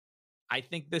 But I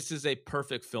think this is a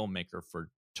perfect filmmaker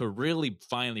to really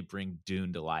finally bring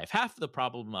Dune to life. Half of the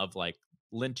problem of like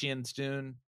Lynch's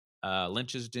Dune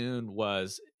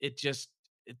was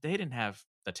they didn't have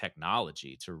the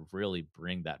technology to really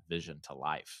bring that vision to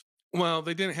life. Well,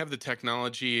 they didn't have the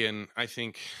technology, and I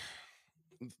think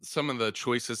some of the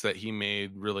choices that he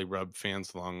made really rubbed fans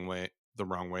the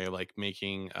wrong way, like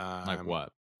making Like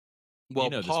what? Well,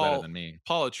 you know this better than me.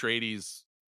 Paul Atreides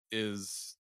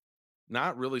is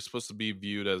not really supposed to be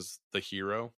viewed as the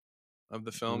hero of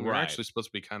the film. You're Right. actually supposed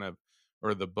to be kind of,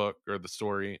 or the book or the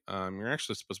story. You're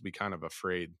actually supposed to be kind of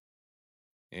afraid,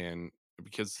 and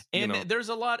because there's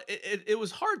a lot. It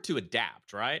was hard to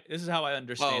adapt, right? This is how I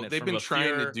understand it. They've from been a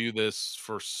trying pure- to do this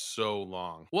for so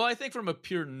long. Well, I think from a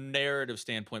pure narrative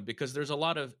standpoint, because there's a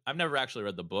lot of I've never actually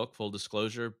read the book, full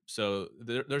disclosure. So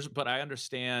but I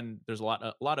understand there's a lot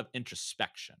of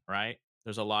introspection, right?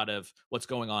 There's a lot of what's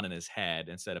going on in his head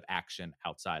instead of action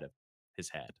outside of his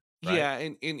head. Right? Yeah,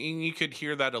 and you could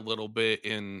hear that a little bit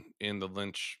in the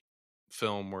Lynch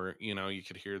film, where you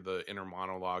could hear the inner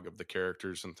monologue of the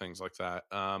characters and things like that.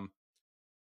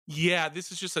 Yeah,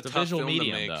 this is just a tough visual film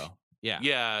medium, to make. though.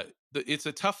 Yeah, it's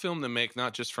a tough film to make,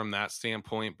 not just from that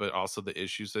standpoint, but also the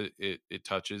issues that it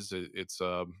touches. It's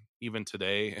even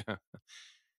today,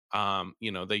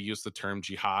 they use the term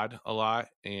jihad a lot,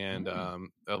 and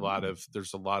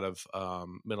there's a lot of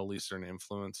Middle Eastern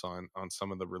influence on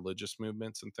some of the religious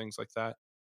movements and things like that.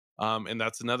 And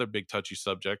that's another big touchy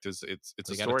subject. It's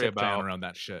a story about around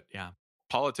that shit. Yeah,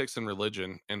 politics and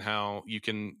religion, and how you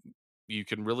can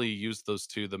really use those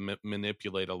two to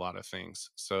manipulate a lot of things.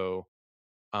 So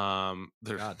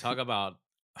There, God, talk about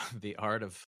the art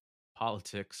of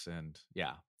politics, and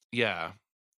yeah,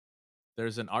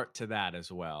 there's an art to that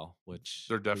as well, which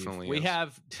there definitely we is.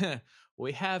 have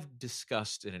we have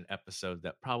discussed in an episode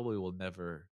that probably will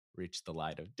never reach the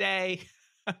light of day.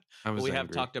 I But was we have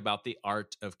angry. talked about the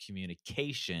art of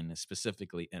communication,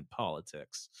 specifically in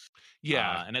politics,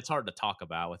 Yeah, and it's hard to talk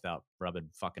about without rubbing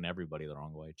fucking everybody the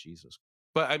wrong way. Jesus.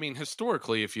 but I mean,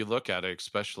 historically, if you look at it,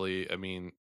 especially, I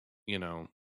mean, you know,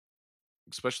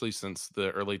 especially since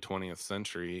the early 20th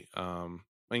century, I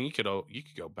mean, you could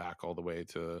go back all the way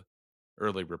to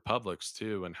early republics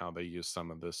too, and how they use some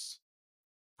of this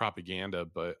propaganda.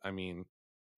 But I mean,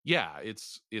 yeah,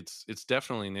 it's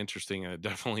definitely an interesting, and it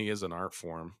definitely is an art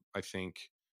form. I think,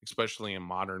 especially in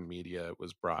modern media, it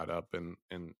was brought up in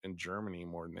Germany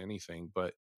more than anything,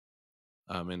 but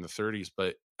in the 30s.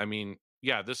 But I mean,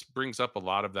 yeah, this brings up a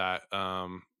lot of that,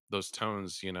 those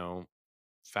tones,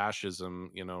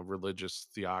 fascism, religious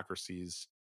theocracies,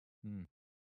 Hmm.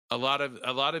 a lot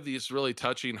of these really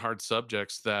touching hard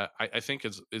subjects that I think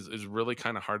is really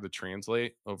kind of hard to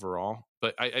translate overall.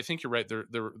 But I think you're right.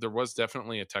 There was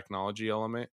definitely a technology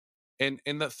element, and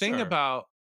the thing Sure. about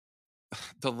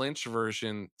the Lynch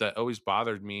version that always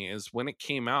bothered me is when it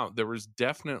came out, there was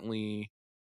definitely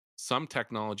some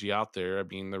technology out there. I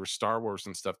mean, there was Star Wars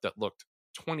and stuff that looked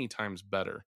 20 times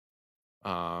better.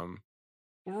 Um,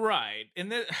 Right.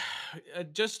 And then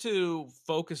just to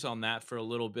focus on that for a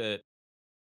little bit,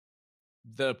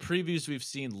 the previews we've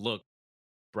seen look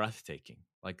breathtaking.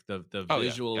 Like the oh yeah,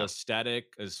 visual yeah.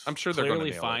 aesthetic is I'm sure they're going to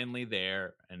clearly nail it. finally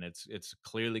there, and it's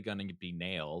clearly going to be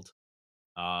nailed.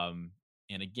 Um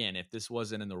and again, if this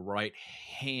wasn't in the right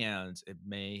hands, it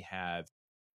may have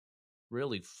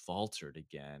really faltered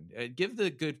again. Give the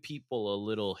good people a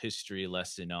little history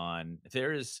lesson on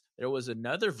there was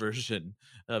another version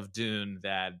of Dune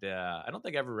that I don't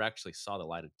think ever actually saw the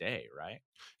light of day, right?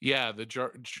 Yeah, the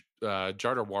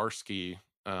Jodorowsky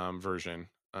version.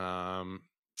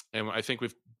 And I think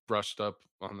we've brushed up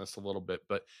on this a little bit,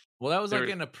 but Well, that was like there.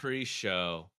 in a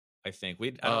pre-show. I don't think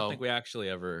Oh, we actually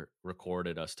ever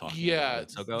recorded us talking about yeah.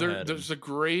 it. So go There, ahead and there's a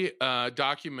great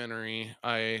documentary.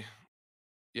 I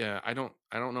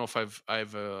don't know if I've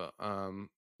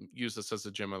used this as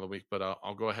a gem of the week, but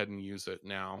I'll go ahead and use it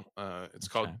now. It's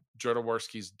called okay.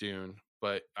 Jodorowsky's Dune,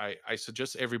 but I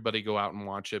suggest everybody go out and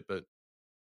watch it. But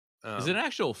Is it um, an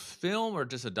actual film or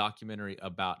just a documentary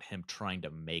about him trying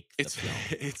to make the it's film?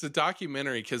 it's a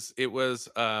documentary because it was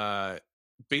He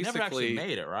never actually basically,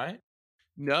 made it, right?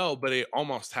 no, but it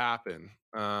almost happened.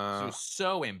 He was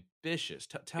so ambitious.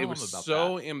 It Tell was him about that.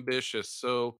 so ambitious.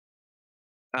 So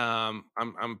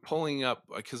I'm pulling up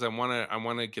because I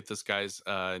want to get this guy's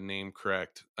name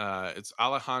correct. It's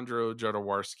Alejandro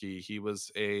Jodorowsky. He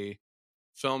was a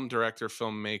film director,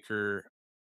 filmmaker.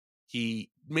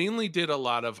 He mainly did a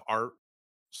lot of art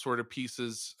sort of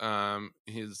pieces.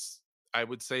 His I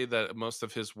would say that most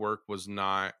of his work was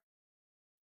not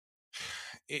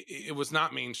it was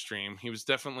not mainstream. He was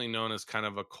definitely known as kind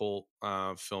of a cult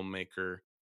filmmaker,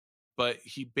 but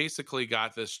he basically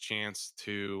got this chance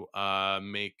to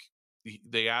make.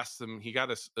 They asked him. He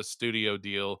got a studio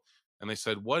deal, and they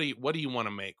said, "What do you want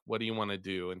to make? What do you want to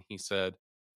do?" And he said,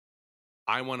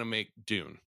 "I want to make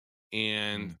Dune."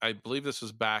 And Mm. I believe this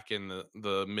was back in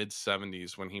the mid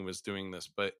 '70s when he was doing this,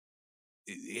 but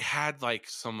it had like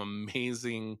some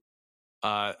amazing.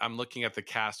 I'm looking at the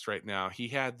cast right now. He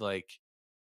had like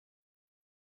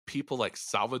people like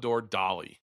Salvador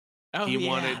Dali. Oh He yeah,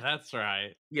 wanted, that's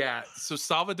right. yeah. So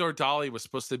Salvador Dali was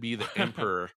supposed to be the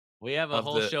emperor We have a of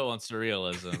whole the, show on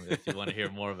surrealism if you want to hear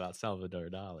more about Salvador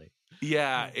Dali.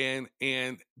 yeah,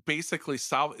 and basically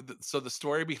so the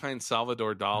story behind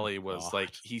Salvador Oh Dali was like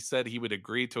God. he said he would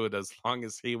agree to it as long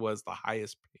as he was the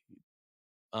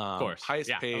Of course. highest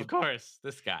Yeah, of paid course.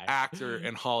 This guy. actor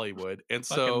in Hollywood. And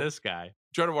Fucking so this guy.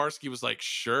 Jodorowsky was like,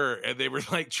 sure. And they were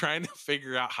like trying to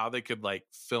figure out how they could like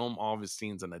film all of his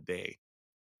scenes in a day.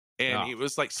 And Oh. it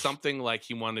was like something like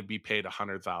he wanted to be paid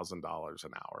 $100,000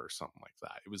 an hour or something like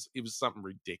that. It was something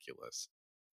ridiculous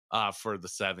for the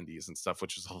 '70s and stuff,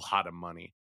 which is a lot of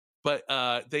money. But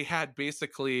they had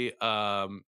basically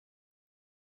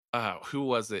who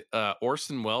was it?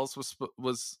 Orson Welles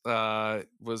was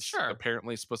Sure.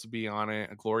 apparently supposed to be on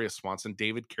it. Gloria Swanson,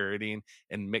 David Carradine,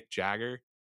 and Mick Jagger.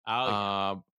 Oh yeah.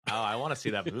 Um, Oh, I want to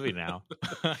see that movie now.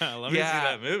 Let me see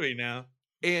yeah, that movie now.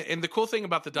 and the cool thing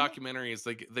about the documentary is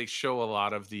like they show a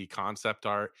lot of the concept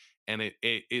art, and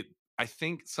it I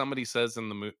think somebody says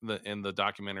in in the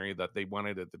documentary that they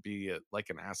wanted it to be like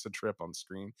an acid trip on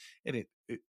screen, and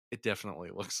it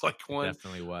definitely looks like It one.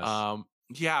 definitely was.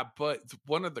 Yeah, but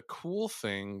one of the cool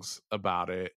things about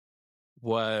it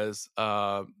was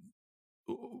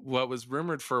what was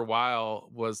rumored for a while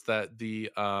was that the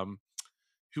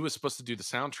who was supposed to do the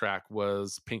soundtrack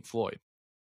was Pink Floyd.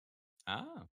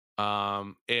 Oh,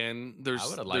 And I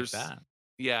would have liked there's that.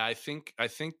 yeah, I think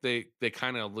they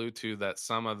kind of allude to that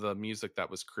some of the music that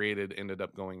was created ended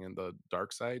up going in the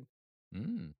dark side.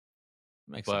 Mm,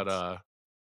 makes But sense.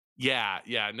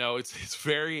 yeah, no, it's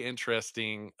very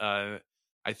interesting.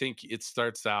 I think it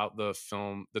starts out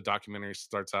the documentary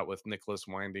starts out with Nicholas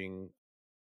Winding,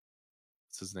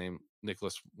 what's his name?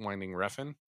 Nicholas Winding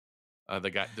Refn,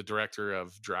 the director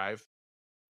of Drive.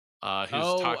 Who's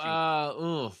Oh, talking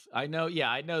oof. I know. Yeah,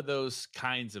 I know those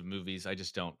kinds of movies. I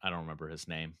don't remember his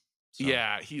name. So,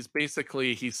 Yeah, he's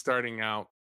starting out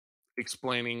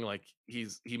explaining like he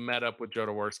met up with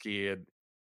Jodorowsky and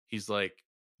he's like,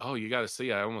 "Oh, you got to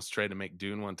see! I almost tried to make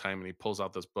Dune one time," and he pulls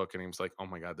out this book and he was like, "Oh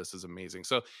my god, this is amazing!"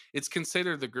 So it's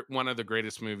considered one of the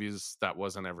greatest movies that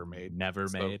wasn't ever made. never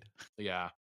So made. yeah,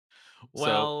 so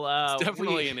Well, it's we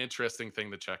definitely an interesting thing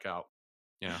to check out.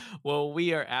 Yeah. well,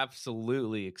 we are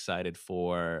absolutely excited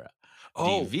for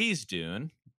Oh, DV's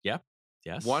Dune. Yep.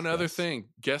 one Yes. other Yes. thing.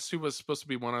 Guess who was supposed to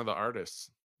be one of the artists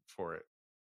for it?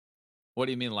 What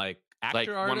do you mean, like Like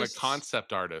actor one of the artists?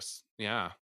 concept artists.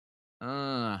 Yeah,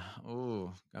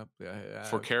 Oh,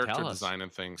 for character tell us. design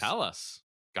and things. Tell us.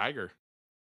 Geiger.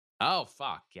 Oh,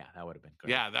 fuck. Yeah, that would have been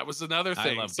great. Yeah, that was another I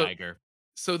thing. love Geiger.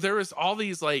 So there was all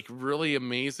these like really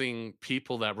amazing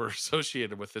people that were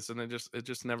associated with this, and it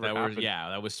just never happened.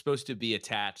 That was supposed to be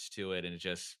attached to it, and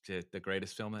the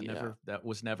greatest film Yeah, that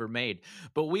was never made.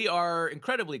 But we are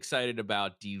incredibly excited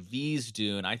about DV's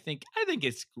Dune. I think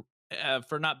it's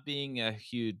for not being a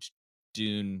huge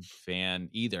Dune fan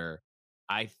either.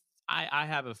 I I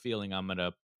have a feeling I'm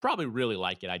gonna probably really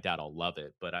like it. I doubt I'll love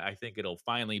it, but I think it'll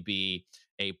finally be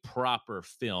a proper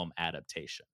film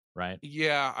adaptation, right?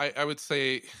 yeah. I would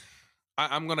say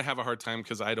I'm gonna have a hard time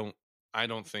because I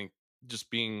don't think just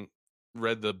being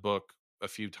read the book a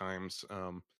few times,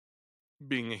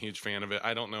 being a huge fan of it,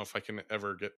 I don't know if I can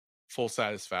ever get full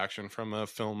satisfaction from a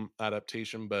film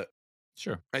adaptation, but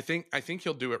Sure. I think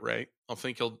he'll do it right. I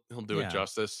think he'll do it Yeah.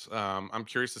 justice. I'm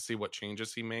curious to see what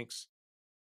changes he makes.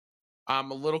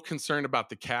 I'm a little concerned about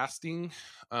the casting. It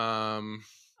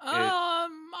it I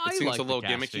seems a like the little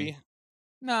casting. gimmicky.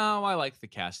 No, I like the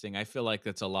casting. I feel like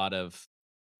that's a lot of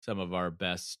some of our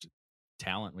best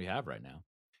talent we have right now.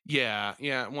 Yeah,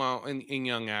 yeah. Well, and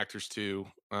young actors too.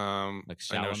 Like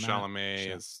I know Chalamet,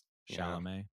 Chalamet is yeah,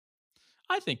 Chalamet.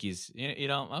 I think you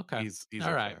know, okay. he's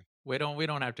All right. okay. We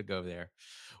don't have to go there.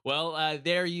 Well,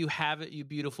 there you have it, you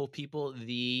beautiful people.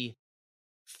 The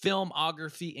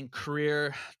filmography and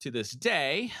career to this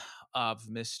day of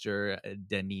Mr.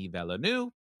 Denis Villeneuve.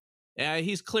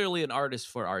 He's clearly an artist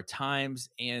for our times,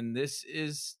 and this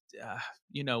is,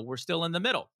 we're still in the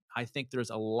middle. I think there's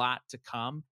a lot to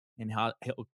come, and how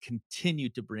he'll continue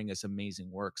to bring us amazing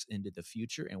works into the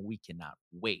future, and we cannot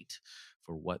wait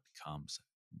for what comes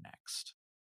next.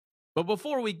 But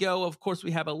before we go, of course,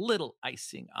 we have a little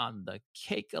icing on the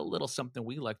cake, a little something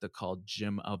we like to call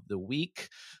Gem of the Week,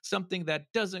 something that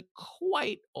doesn't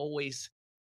quite always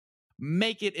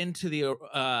make it into the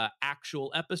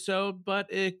actual episode, but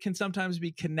it can sometimes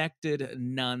be connected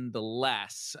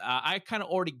nonetheless. I kind of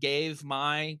already gave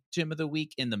my gem of the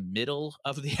week in the middle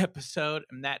of the episode,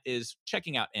 and that is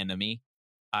checking out Enemy.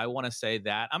 I want to say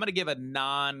that I'm going to give a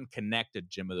non-connected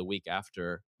gem of the week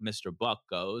after Mr. Buck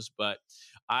goes, but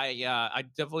I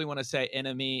definitely want to say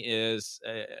Enemy is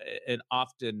an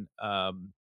often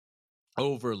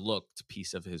overlooked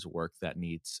piece of his work that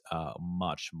needs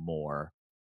much more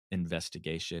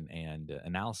investigation and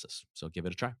analysis. So give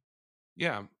it a try.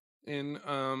 Yeah, and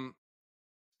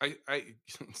I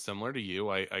similar to you,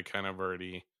 I kind of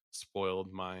already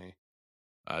spoiled my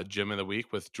gem of the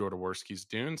week with Jodorowsky's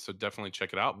Dune, so definitely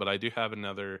check it out. But I do have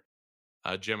another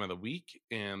gem of the week,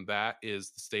 and that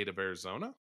is the state of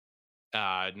Arizona.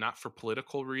 Not for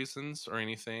political reasons or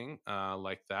anything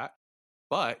like that,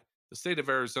 but the state of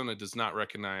Arizona does not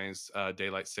recognize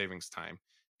daylight savings time,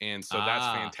 and so that's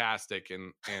Ah, fantastic.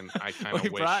 And I kind of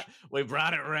wish we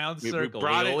brought it around we circle. We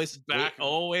brought it we back.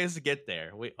 always get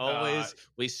there. Uh,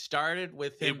 We started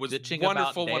with it him was bitching about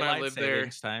wonderful when I daylight lived there.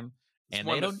 savings time, It's and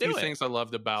one they of the don't few do it. things I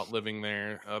loved about living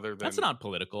there, other That's than not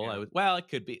political. yeah. Well, it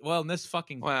could be. Well, in this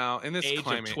fucking Well, in this age of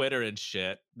climate, Twitter and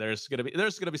shit, there's gonna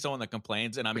be someone that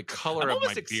complains, and the color I'm of my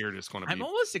almost ex- beard is going to I'm be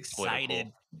almost excited.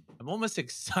 political. I'm almost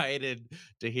excited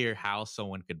to hear how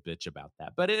someone could bitch about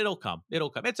that, but it'll come. It'll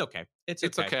come. It's okay. It's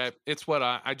It's okay. okay. It's what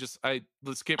I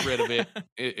let's get rid of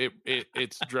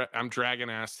it. I'm dragging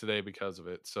ass today because of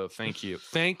it. So thank you.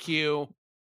 Thank you.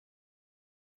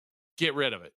 Get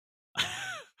rid of it.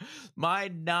 My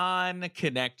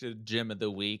non-connected gem of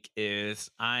the week is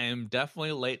I'm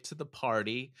definitely late to the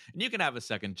party. And you can have a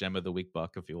second gem of the week,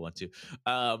 Buck, if you want to.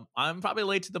 I'm probably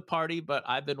late to the party, but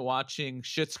I've been watching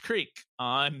Schitt's Creek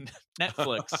on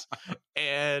Netflix.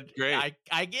 And Great.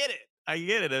 I get it. I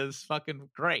get it. It's fucking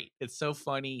great. It's so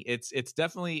funny. It's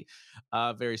definitely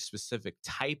a very specific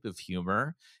type of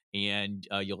humor, and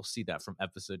you'll see that from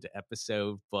episode to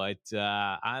episode. But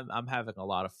I'm having a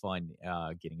lot of fun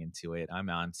getting into it. I'm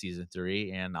on season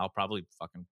 3, and I'll probably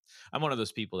fucking. I'm one of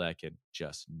those people that can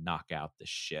just knock out the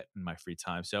shit in my free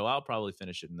time, so I'll probably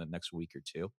finish it in the next week or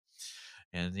two.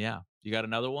 And yeah, you got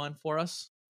another one for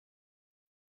us?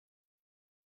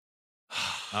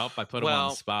 Oh, I put him on the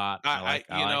Well, spot. I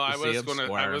I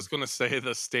was gonna say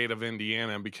the state of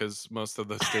Indiana, because most of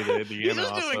the state of He's Indiana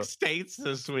just doing also states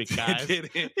this week, guys.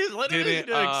 didn't He's literally didn't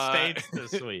doing states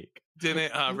this week.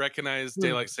 didn't recognize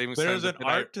daylight savings time. There's an but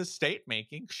then art to state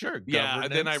making, sure. yeah,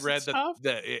 and then I governance read and stuff.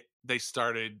 that they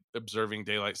started observing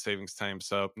daylight savings time.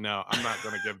 So no, I'm not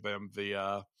going to give them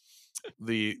the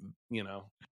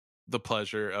the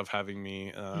pleasure of having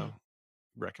me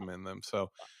recommend them.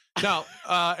 So no,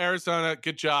 Arizona,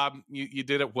 good job. You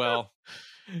did it well.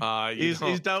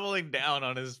 He's doubling down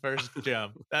on his first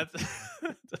gem. That's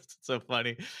that's so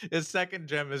funny. His second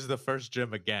gem is the first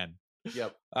gem again.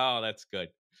 Yep. Oh, that's good.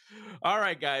 All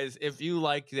right, guys. If you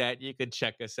like that, you can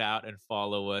check us out and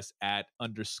follow us at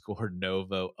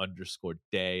 _Novo_day,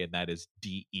 and that is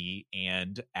DE,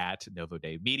 and at Novo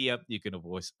Day Media. You can, of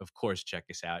course, check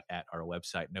us out at our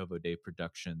website,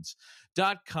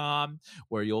 novodayproductions.com,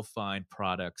 where you'll find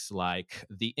products like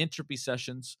the Entropy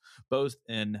Sessions, both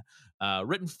in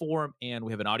written form, and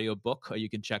we have an audio book you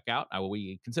can check out.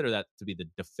 We consider that to be the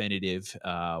definitive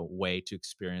way to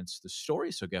experience the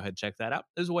story. So go ahead and check that out,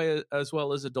 as well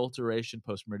as Adulteration,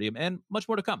 Postmeridium, and much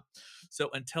more to come.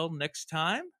 So until next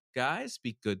time, guys,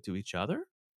 be good to each other.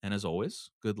 And as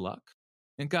always, good luck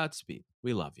and Godspeed.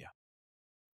 We love you.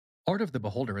 Art of the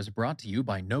Beholder is brought to you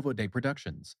by Novo Day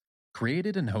Productions.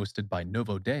 Created and hosted by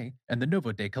Novo Day and the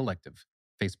Novo Day Collective.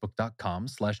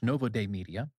 Facebook.com/Novo Day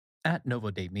Media. At Novo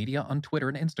Day Media on Twitter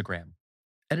and Instagram.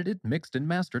 Edited, mixed, and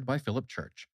mastered by Philip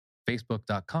Church.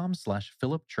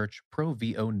 Facebook.com/Philip Church Pro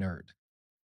VO Nerd.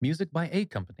 Music by A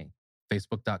Company.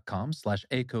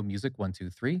 Facebook.com/ACO Music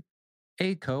 123.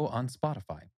 ACO on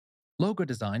Spotify. Logo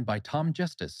design by Tom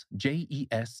Justice,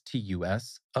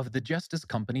 JESTUS, of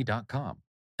thejusticecompany.com.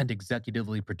 And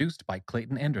executively produced by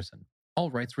Clayton Anderson.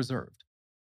 All rights reserved.